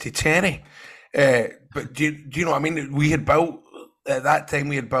Terry, but do you know what I mean? We had built, at that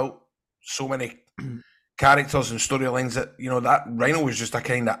time, so many characters and storylines that, that Rhino was just a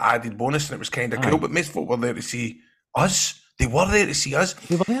kind of added bonus and it was kind of cool, but most folk were there to see us. They were there to see us.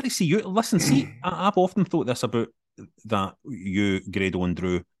 They were there to see you. Listen, see, I've often thought this about that Grado and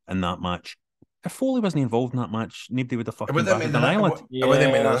Drew in that match. If Foley wasn't involved in that match, nobody would have fucking batted an eyelid.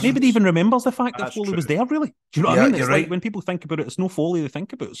 Nobody even remembers the fact that Foley was there, really. Do you know what I mean? It's like when people think about it, it's no Foley they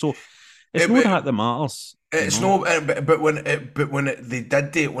think about. So it's not that matters. It's no, but when they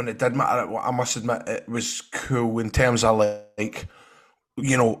did do it, when it did matter, I must admit it was cool in terms of like,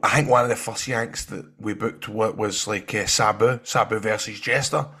 I think one of the first Yanks that we booked was like Sabu versus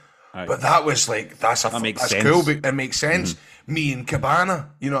Jester. Right. But that was like that's cool. It makes sense. Mm-hmm. Me and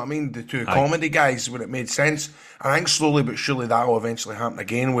Cabana, you know what I mean? The two comedy guys, when it made sense. I think slowly but surely that will eventually happen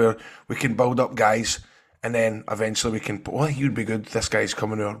again, where we can build up guys, and then eventually we can. Well, you'd be good. This guy's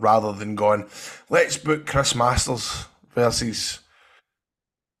coming out, rather than going, let's book Chris Masters versus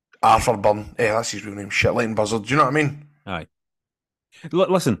Arthur Byrne. That's his real name. Shitlight Buzzard. Do you know what I mean? Aye.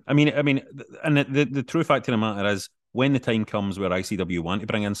 Listen, I mean, and the true fact of the matter is, when the time comes where ICW want to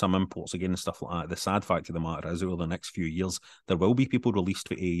bring in some imports again and stuff like that, the sad fact of the matter is over the next few years, there will be people released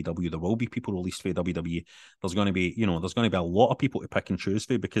for AEW, there will be people released for WWE. There's going to be, a lot of people to pick and choose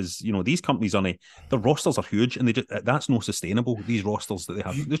for, because, these companies their rosters are huge and that's no sustainable. These rosters that they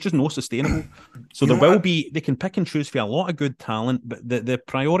have, there's just no sustainable. So they can pick and choose for a lot of good talent, but the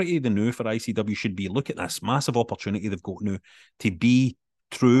priority they know for ICW should be, look at this massive opportunity they've got now to be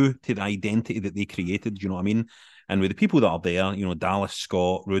true to the identity that they created. You know what I mean? And with the people that are there, Dallas,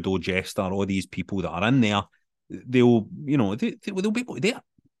 Scott, Rudo, Jester, all these people that are in there, they'll be able to do it. They'll be able to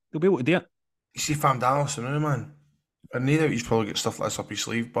do it. You see, if I'm Dallas, man, I know he's probably got stuff like this up his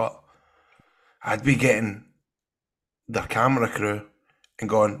sleeve, but I'd be getting their camera crew and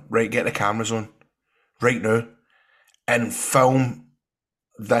going, right, get the cameras on right now and film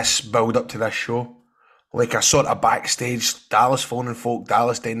this build up to this show. Like a sort of backstage, Dallas phoning folk,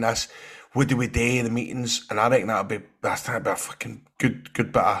 Dallas doing this. What do we do in the meetings? And I reckon that'd be a fucking good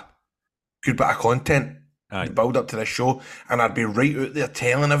bit of content to build up to this show. And I'd be right out there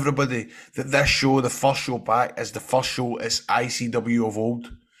telling everybody that this show, the first show back, is the first show is ICW of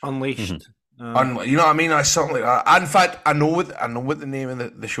old. Unleashed. Mm-hmm. You know what I mean? Something like that. In fact, I know what the name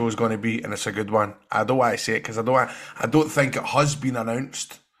of the show is going to be, and it's a good one. I don't want to say it because I don't think it has been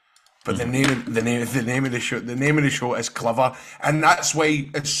announced. But the name of the show is clever, and that's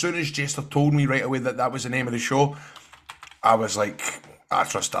why as soon as Jester told me right away that was the name of the show, I was like, I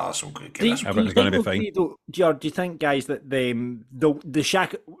trust Dallas will get this. Everything's going to be fine. Do you think, guys, that the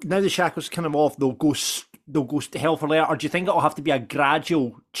shackles kind of off, they'll go to hell for later, or do you think it'll have to be a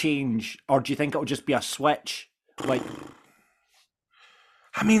gradual change, or do you think it'll just be a switch? Like,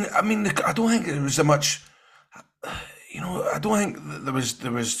 I mean, I don't think there was so much. I don't think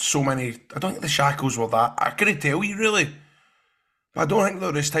there was so many. I don't think the shackles were that. I couldn't tell you really. But I don't think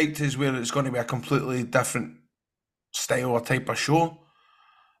though this type is where it's going to be a completely different style or type of show.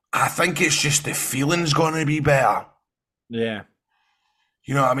 I think it's just the feeling's going to be better. Yeah.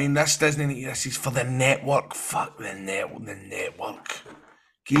 You know what I mean? This is for the network. Fuck the network.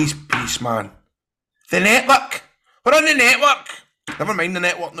 Geez, peace, man. The network. We're on the network. Never mind the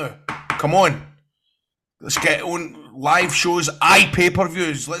network now. Come on. Let's get on live shows,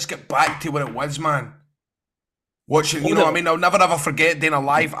 pay-per-views. Let's get back to what it was, man. Watching, you know what I mean? I'll never ever forget doing a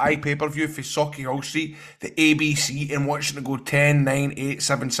live pay-per-view for Socky Hall Street, the ABC, and watching it go 10, 9, 8,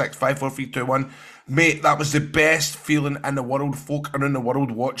 7, 6, 5, 4, 3, 2, 1. Mate, that was the best feeling in the world. Folk around the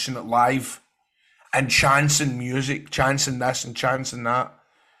world watching it live and chancing music, chancing this and chancing that.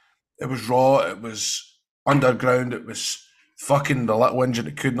 It was raw, it was underground, it was fucking the little engine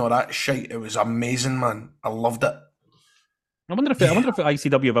that could, and all that shit. It was amazing, man. I loved it. I wonder if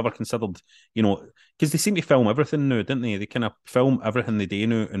ICW have ever considered, you know, because they seem to film everything now, didn't they? They kind of film everything they do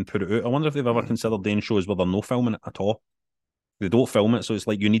now and put it out. I wonder if they've ever considered doing shows where they're no filming it at all. They don't film it, so it's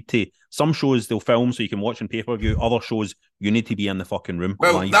like you need to. Some shows they'll film so you can watch in pay-per-view. Other shows you need to be in the fucking room.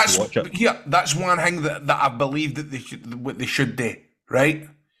 Well, that's to watch it. Yeah, that's one thing that I believe that what they should do, right?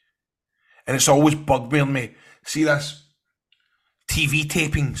 And it's always bugbearing me. See this TV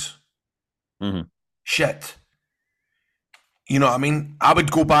tapings, shit. You know what I mean? I would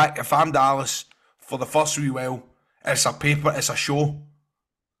go back if I'm Dallas for the first wee while. It's a show.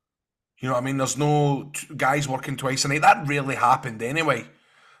 You know what I mean? There's no guys working twice a night. That rarely happened anyway.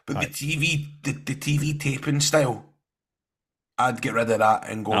 But the TV taping style, I'd get rid of that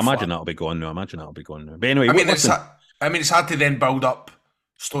and go. I imagine that'll be gone now. But anyway, it's hard to then build up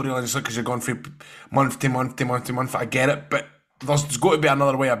storylines because you're going from month to month to month to month. I get it, but there's got to be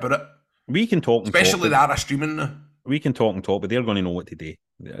another way about it. We can talk, especially the era streaming now. We can talk, but they're going to know what to do.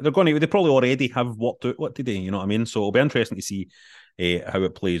 They probably already have worked out what to do. You know what I mean? So it'll be interesting to see how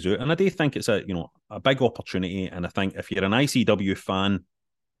it plays out. And I do think it's a big opportunity. And I think if you're an ICW fan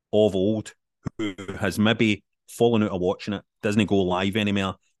of old who has maybe fallen out of watching it, doesn't go live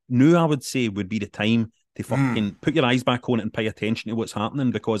anymore, now I would say would be the time to fucking put your eyes back on it and pay attention to what's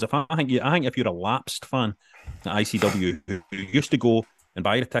happening. Because I think if you're a lapsed fan at ICW who used to go and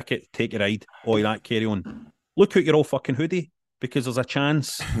buy the ticket, take a ride, all that carry on, look out your old fucking hoodie, because there's a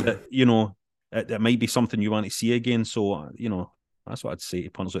chance that, it might be something you want to see again. So, that's what I'd say to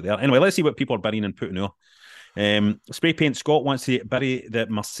punters out there. Anyway, let's see what people are burying and putting out. Spray Paint Scott wants to bury the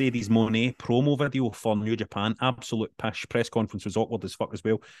Mercedes Monet promo video for New Japan. Absolute pish. Press conference was awkward as fuck as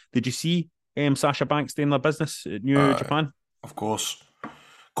well. Did you see Sasha Banks doing their business at New Japan? Of course.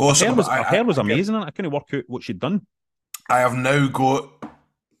 Her hair was amazing. I couldn't work out what she'd done. I have now got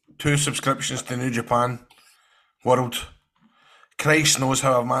 2 subscriptions to New Japan World. Christ knows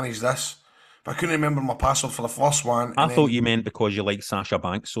how I've managed this. But I couldn't remember my password for the first one. I thought you meant because you like Sasha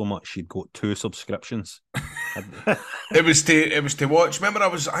Banks so much, you'd got 2 subscriptions. It was to watch. Remember, I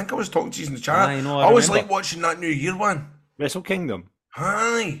think I was talking to you in the chat. I always like watching that New Year one. Wrestle Kingdom.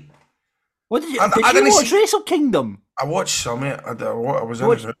 Hi. What did you? Did you watch Wrestle Kingdom? I watched some. I was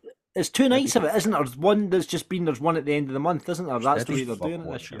in it. It's 2 nights of it, isn't there? There's one that's just been. There's one at the end of the month, isn't there? That's the way they're doing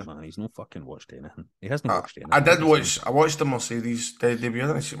it this year. Man, he's not fucking watched anything. He hasn't watched anything. I watched the Mercedes debut. I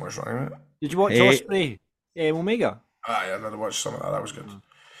didn't see much wrong with it. Did you watch Ospreay, Omega? I did watch some of that. That was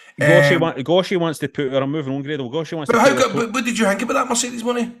good. Goshi wants to put her. I'm moving on, Grado. Goshi wants. But what did you think about that Mercedes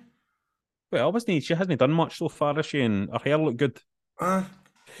money? Well, she hasn't done much so far, has she? And her hair looked good.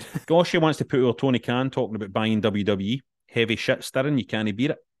 Goshi wants to put her Tony Khan talking about buying WWE. Heavy shit stirring. You can't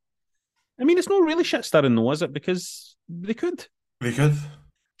beat it. I mean, it's not really shit stirring though, is it? Because they could. They could.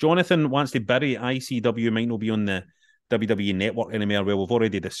 Jonathan wants to bury ICW might not be on the WWE network anymore. Well, we've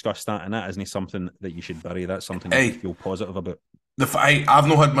already discussed that, and that isn't something that you should bury. That's something you feel positive about. I've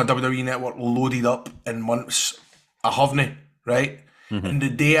not had my WWE network loaded up in months. I haven't, right? And the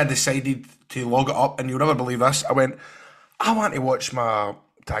day I decided to log it up, and you'll never believe this, I went, I want to watch my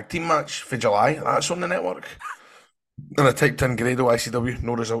tag team match for July. That's on the network. And I typed in Grado ICW,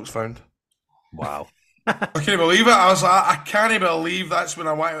 no results found. Wow. I can't believe it. I was like, I can't believe that's when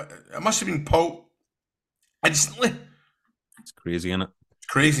I went. It must have been pulled instantly. It's crazy, isn't it?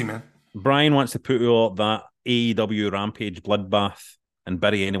 Crazy, man. Brian wants to put out that AEW Rampage bloodbath and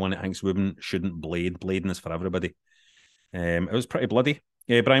bury anyone that thinks women shouldn't blade. Blading is for everybody. It was pretty bloody.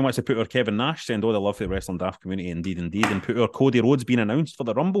 Brian wants to put our Kevin Nash, send all the love to the Wrestling Daft community, indeed, and put our Cody Rhodes being announced for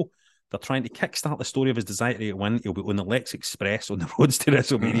the Rumble. They're trying to kickstart the story of his desire to win. He'll be on the Lex Express on the roads to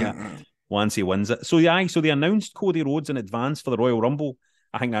WrestleMania once he wins it. So they announced Cody Rhodes in advance for the Royal Rumble.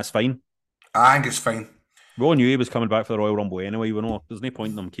 I think that's fine. I think it's fine. We all knew he was coming back for the Royal Rumble anyway. We know there's no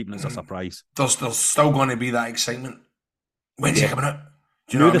point in them keeping it as a surprise. There's still going to be that excitement. When's he coming out?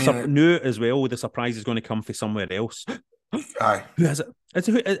 Do you know what I mean? Knew as well the surprise is going to come from somewhere else. Aye. Who is it?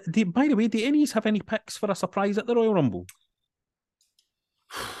 By the way, do any of you have any picks for a surprise at the Royal Rumble?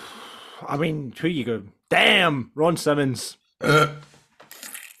 I mean, who you go? Damn, Ron Simmons.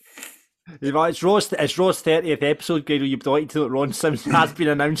 It's Raw's 30th episode, Grado. You'd be delighted to know that Ron Simmons has been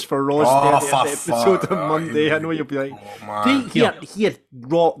announced for Raw's 30th episode on Monday. I know you'll be like, here,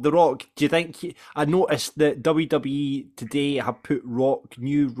 Rock, The Rock. Do you think? I noticed that WWE today have put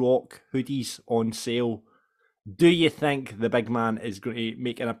new Rock hoodies on sale. Do you think the big man is going to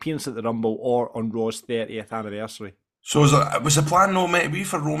make an appearance at the Rumble or on Raw's 30th anniversary? So was the plan not meant to be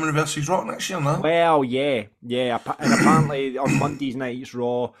for Roman versus Rock next year, no? Well, yeah. And apparently on Monday's night's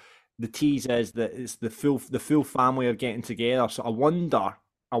Raw, the tease is that it's the full family are getting together. So I wonder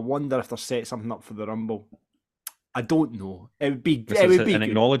if they're set something up for the Rumble. I don't know. It would be an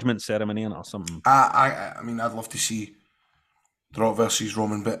acknowledgement ceremony or something. I mean, I'd love to see The Rock versus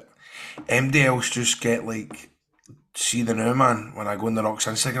Roman, but MDLs just get see the new man. When I go on The Rock's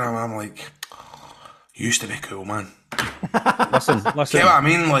Instagram, I'm like, used to be cool, man. listen. Get what I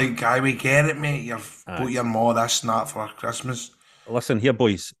mean? We get it, mate. You've put your ma this and that for Christmas. Listen here,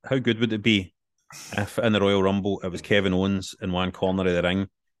 boys. How good would it be if in the Royal Rumble it was Kevin Owens in one corner of the ring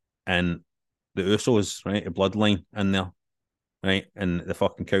and the Usos, right, the Bloodline in there, right, and the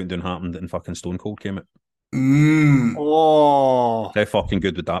fucking countdown happened and fucking Stone Cold came out. Oh, how fucking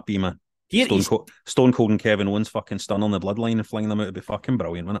good would that be, man? Stone Cold and Kevin Owens fucking stunning the Bloodline and flinging them out would be fucking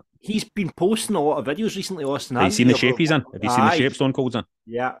brilliant, wouldn't it? He's been posting a lot of videos recently, Austin. Have you seen the shape he's in? Have you seen the shape Stone Cold's in?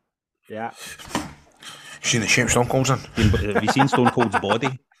 Yeah. You seen the shape Stone Cold's in? Have you seen Stone Cold's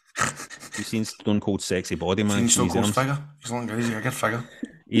body? Have you seen Stone Cold's sexy body, man? Stone Cold's figure? He's looking good. He's a good figure.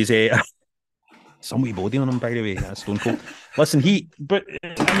 He's some wee body on him, by the way. That's Stone Cold. Listen,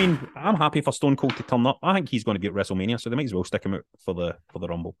 I mean, I'm happy for Stone Cold to turn up. I think he's going to be at WrestleMania, so they might as well stick him out for the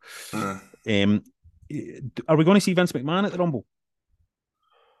Rumble. Are we going to see Vince McMahon at the Rumble?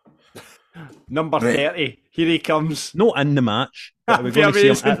 Number 30. Here he comes. Not in the match, but are we going to see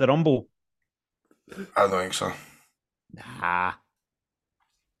him at the Rumble? I don't think so. Nah. Are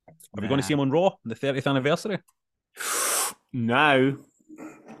we going to see him on Raw, the 30th anniversary? No.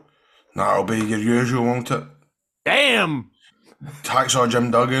 Nah, it'll be your usual, won't it? Damn! Hacksaw Jim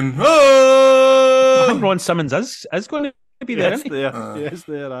Duggan. I think Ron Simmons is going to be there, isn't he? Yes,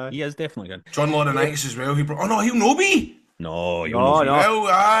 there. He is definitely good. John Laurinaitis as well. He'll no be. No, Well,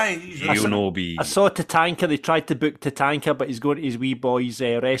 aye. He'll no be. I saw Tatanka. They tried to book Tatanka, but he's going to his wee boy's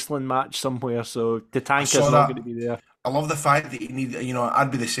wrestling match somewhere, so Tatanka's not going to be there. I love the fact that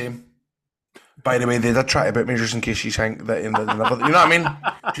I'd be the same. By the way, they did try to book me just in case you think that they never, you know what I mean?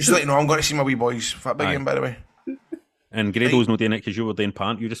 Just to let you know, I'm going to see my wee boys for that big game, by the way. And Grado's not doing it because you were doing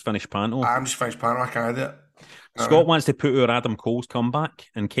Panto. You just finished Panto. I'm just finished Panto. I can't do it. Scott wants to put our Adam Cole's comeback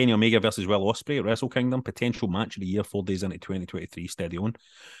and Kenny Omega versus Will Ospreay at Wrestle Kingdom, potential match of the year 4 days into 2023, steady on.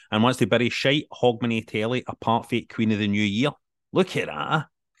 And wants to bury shite Hogmanay Telly, a part fake Queen of the New Year. Look at that.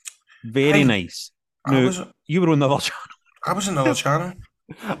 Very nice. You were on another channel. I was on another channel.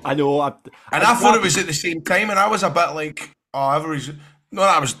 I know. I thought it was at the same time, and I was a bit like, I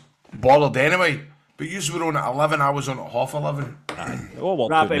was bothered anyway. But you were on at 11, I was on at half 11. But it was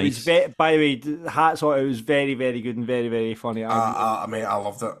by the way, hats off, it was very, very good and very, very funny. Mate, I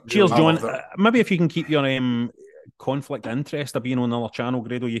loved it. Cheers, John. Maybe if you can keep your conflict interest of being on another channel,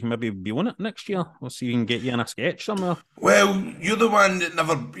 Grado, you can maybe be on it next year. We'll see if we can get you in a sketch somewhere. Well, you're the one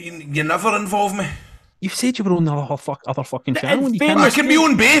that you never involve me. You said you were on the other fucking channel. I can be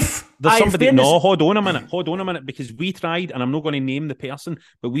on both. There's somebody. No, hold on a minute, because we tried, and I'm not going to name the person,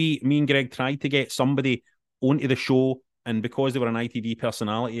 but me and Greg tried to get somebody onto the show, and because they were an ITV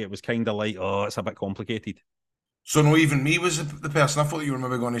personality, it was kind of like, it's a bit complicated. So no, even me was the person. I thought you were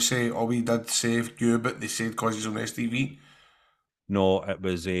maybe going to say, we did save you, but they said because he's on STV. No, it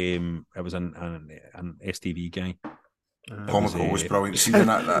was an STV guy. Comical was brilliant. See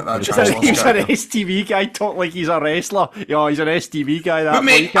that he's an STV guy talk like he's a wrestler. Yeah, he's an STV guy. But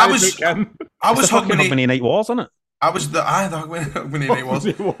mate, I was Hogmanay Night Wars, isn't it? I was the Hogmanay Night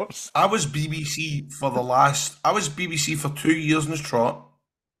Wars. I was BBC for I was BBC for 2 years in the trot.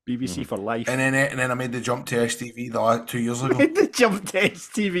 BBC for life. And then I made the jump to STV 2 years ago. The jump to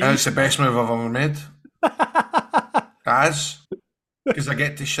STV. And it's the best move I've ever made. Because I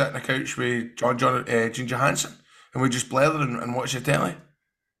get to sit on the couch with Ginger Hansen. And we just blather and watch the telly.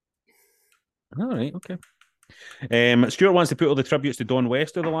 All right, okay. Stuart wants to put all the tributes to Don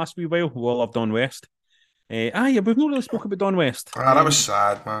West over the last wee while. We all love Don West. We've not really spoken about Don West. That was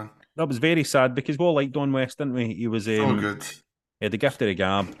sad, man. That was very sad because we all liked Don West, didn't we? He was so good. He had the gift of the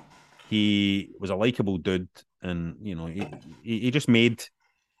gab. He was a likable dude, and he just made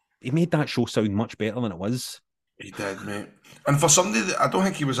that show sound much better than it was. He did, mate. And for somebody that I don't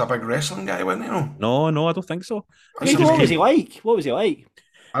think he was a big wrestling guy, wasn't he? No, I don't think so. What was he like? What was he like?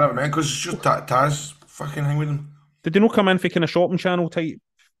 I don't know, because it's just Taz fucking hang with him. Did they not come in for kind of shopping channel type,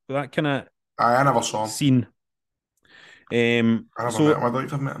 that kind of I never saw him. Scene? I never met him. I'd like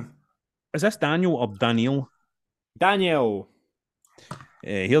to have met him. Is this Daniel or Daniel? Daniel.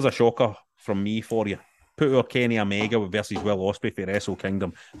 Here's a shocker from me for you. Put our Kenny Omega versus Will Ospreay for Wrestle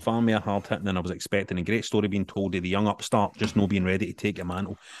Kingdom. Far more hard hitting than I was expecting. A great story being told of the young upstart just not being ready to take a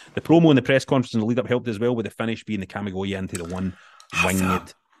mantle. The promo and the press conference and the lead up helped as well, with the finish being the Kamigoya into the one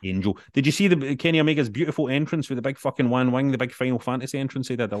winged angel. Did you see the Kenny Omega's beautiful entrance with the big fucking one wing, the big Final Fantasy entrance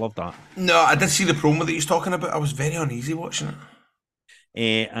he did? I love that. No, I did see the promo that he's talking about. I was very uneasy watching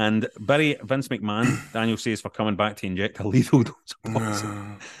it. And Vince McMahon, Daniel says, for coming back to inject a lethal dose of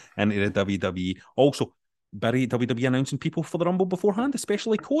poison into the WWE. Also, WWE announcing people for the Rumble beforehand,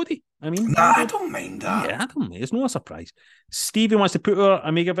 especially Cody. I mean, I don't mind that. Yeah, I don't mind. It's not a surprise. Stevie wants to put over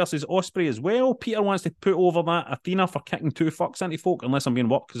Omega versus Ospreay as well. Peter wants to put over that Athena for kicking 2 fucks into folk, unless I'm being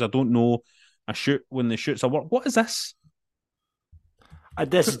worked because I don't know a shoot when the shoots are work. What is this? I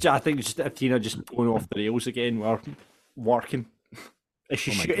think just Athena just going off the rails again. We're working. Is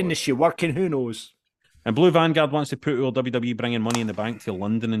she shooting? God. Is she working? Who knows? And Blue Vanguard wants to put our WWE bringing Money in the Bank to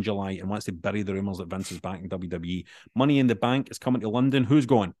London in July and wants to bury the rumours that Vince is back in WWE. Money in the Bank is coming to London. Who's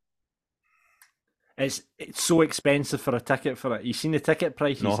going? It's so expensive for a ticket for it. You seen the ticket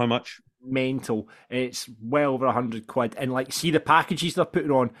prices? No, how much? Mental. It's well over £100. And like, see the packages they're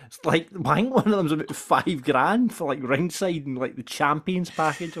putting on. It's like, I think one of them's about $5,000 for like ringside and like the Champions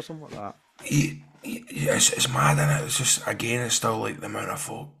package or something like that. It's mad, isn't it? It's just, again, it's still like the amount of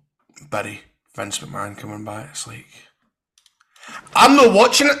folk. Barry, Vince McMahon coming back. It's like, I'm not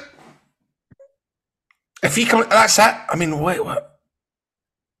watching it. If he comes, that's it. I mean, wait, what?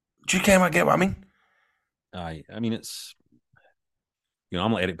 Do you kind of get what I mean? Aye, I mean, it's,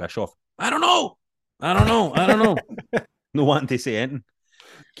 I'm like Eric Bischoff. I don't know. No wanting to say anything.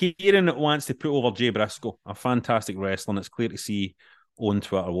 Kieran wants to put over Jay Briscoe, a fantastic wrestler, and it's clear to see on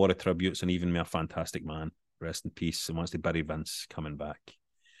Twitter what a tributes and even more fantastic man. Rest in peace, and wants to bury Vince coming back.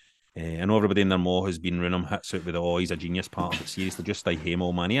 I know everybody in their maw has been running him hits out with he's a genius part of it. Seriously, just like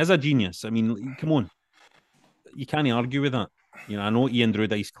Hamo, man. He is a genius. I mean, come on. You can't argue with that. I know Ian Drew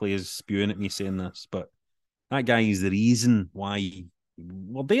Dice Clay is spewing at me saying this, but that guy is the reason why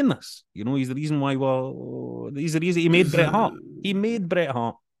we're doing this. He's the reason why he's the reason he made Bret Hart. He made Bret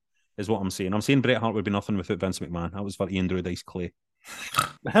Hart, is what I'm saying. I'm saying Bret Hart would be nothing without Vince McMahon. That was for Ian Drew Dice Clay.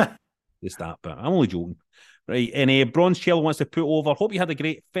 Just that, but I'm only joking. Right, and Bronze Shell wants to put over. Hope you had a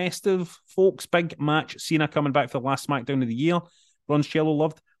great festive, folks. Big match. Cena coming back for the last SmackDown of the year. Bronze Shell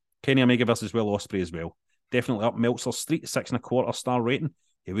loved. Kenny Omega versus Will Ospreay as well. Definitely up Meltzer Street, 6.25 star rating.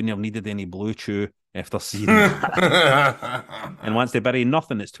 He wouldn't have needed any Blue Chew after seeing that. And wants to bury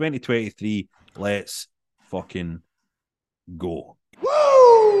nothing. It's 2023. Let's fucking go.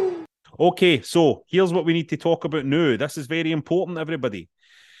 Woo! Okay, so here's what we need to talk about now. This is very important, everybody.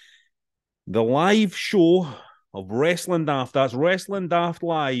 The live show of Wrestling Daft. That's Wrestling Daft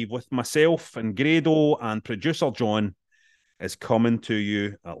Live with myself and Grado and producer John is coming to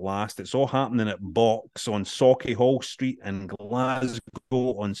you at last. It's all happening at Box on Sauchiehall Street in Glasgow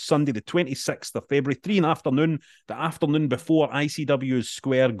on Sunday, the 26th of February, 3 in the afternoon, the afternoon before ICW's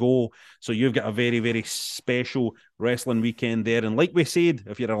Square Go. So you've got a very, very special wrestling weekend there. And like we said,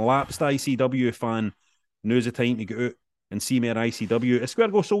 if you're a lapsed ICW fan, now's the time to get out and see more ICW. Is Square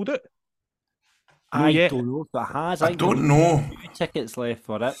Go sold out? I don't know if it has. I don't know. Tickets left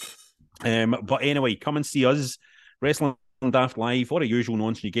for it. But anyway, come and see us. Wrestling Daft Live, what a usual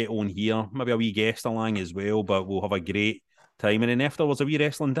nonsense you get on here. Maybe a wee guest along as well, but we'll have a great time. And then afterwards, a wee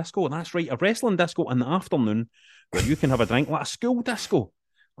wrestling disco. And that's right, a wrestling disco in the afternoon where you can have a drink like a school disco.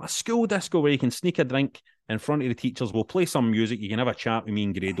 Like a school disco where you can sneak a drink in front of the teachers. We'll play some music. You can have a chat with me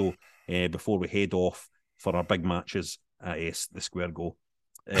and Grado before we head off for our big matches at the Square Go.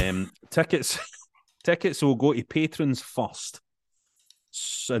 Tickets will go to patrons first.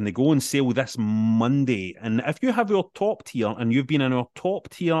 And they go on sale this Monday. And if you have your top tier and you've been in our top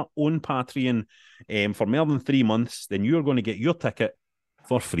tier on Patreon for more than 3 months, then you're going to get your ticket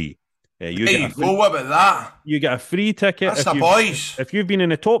for free. What about that? You get a free ticket. That's the boys. If you've been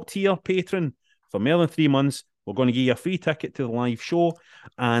in a top tier patron for more than 3 months, we're going to give you a free ticket to the live show.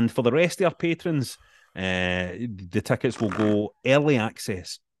 And for the rest of our patrons, the tickets will go early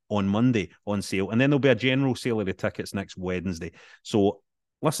access on Monday on sale, and then there'll be a general sale of the tickets next Wednesday. So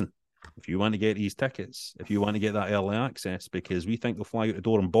listen, if you want to get these tickets, if you want to get that early access, because we think they'll fly out the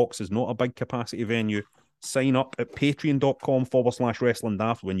door in boxes, not a big capacity venue, sign up at patreon.com/wrestling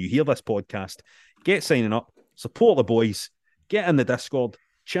daft when you hear this podcast. Get signing up, support the boys, get in the Discord,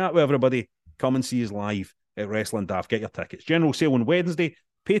 chat with everybody, come and see us live at Wrestling Daft. Get your tickets. General sale on Wednesday,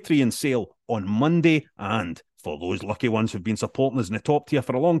 Patreon sale on Monday, and for those lucky ones who've been supporting us in the top tier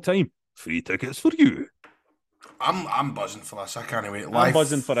for a long time, free tickets for you. I'm buzzing for this. I can't wait. I'm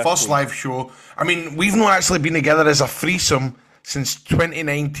buzzing for it. First live show. I mean, we've not actually been together as a threesome since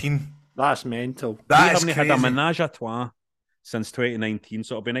 2019. That's mental. We haven't had a menage a trois since 2019,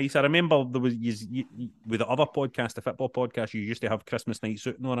 so it'll be nice. I remember there was with the other podcast, the football podcast, you used to have Christmas night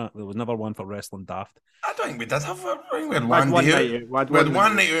suiting on it. There was never one for Wrestling Daft. I don't think we did have we had one night out. We had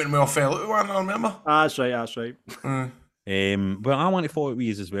one night out and we all fell out one, I remember. That's right. Well, I want to follow it with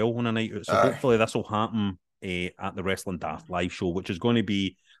you as well on a night out, so hopefully this will happen at the Wrestling Daft live show, which is going to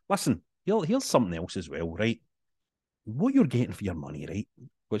be, listen, here's something else as well, right? What you're getting for your money, right?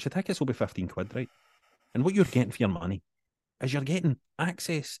 Which the tickets will be 15 quid, right? And what you're getting for your money is you're getting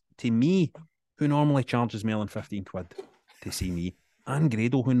access to me, who normally charges me 15 quid to see me, and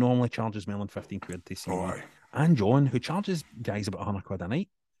Grado, who normally charges me 15 quid to see me, and John, who charges guys about 100 quid a night.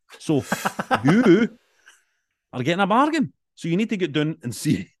 So you are getting a bargain. So you need to get down and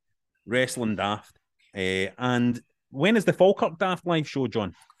see Wrestling Daft. And when is the Falkirk Daft live show,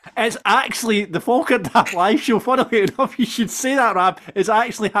 John? It's actually the Falkirk Daft live show. Funnily enough, you should say that, Rab. It's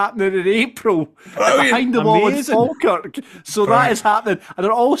actually happening in April behind the wall in Falkirk. So that is happening. And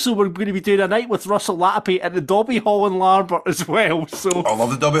then also we're going to be doing a night with Russell Latapy at the Dobby Hall in Larbert as well. So I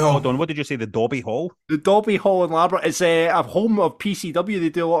love the Dobby Hall. Hold on, what did you say? The Dobby Hall? The Dobby Hall in Larbert. It's a home of PCW. They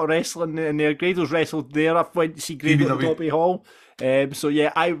do a lot of wrestling in there. Grado's wrestled there. I went to see Grado at the Dobby Hall. So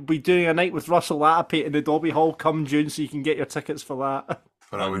yeah, I'll be doing a night with Russell Latapy in the Dobby Hall come June, so you can get your tickets for that.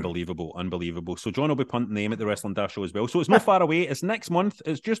 Unbelievable. So John will be punting name at the Wrestling Daft show as well. So it's not far away. It's next month.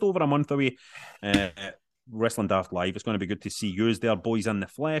 It's just over a month away. Wrestling Daft Live. It's going to be good to see you there, boys in the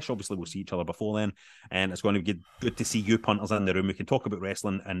flesh. Obviously, we'll see each other before then. And it's going to be good to see you punters in the room. We can talk about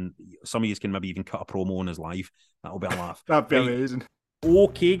wrestling, and some of you can maybe even cut a promo on us live. That'll be a laugh. That'd be amazing.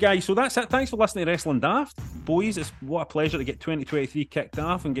 Okay, guys, so that's it. Thanks for listening to Wrestling Daft. Boys, it's what a pleasure to get 2023 kicked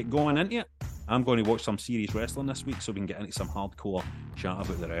off and get going into it. I'm going to watch some serious wrestling this week so we can get into some hardcore chat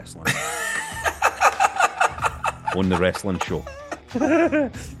about the wrestling. On the wrestling show.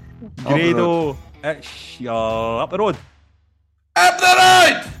 Grado, it's up the road. Up the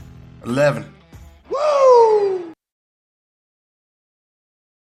road! 11. Woo!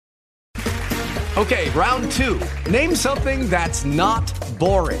 Okay, round two. Name something that's not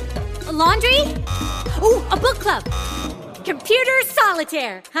boring. A laundry? Ooh, a book club. Computer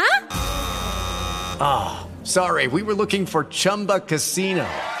solitaire, huh? Sorry, we were looking for Chumba Casino.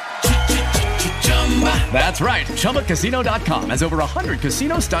 That's right. ChumbaCasino.com has over 100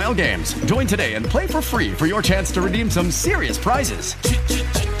 casino-style games. Join today and play for free for your chance to redeem some serious prizes.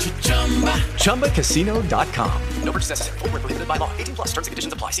 ChumbaCasino.com. No purchase necessary. Void where prohibited by law. 18+ terms and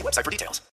conditions apply. See website for details.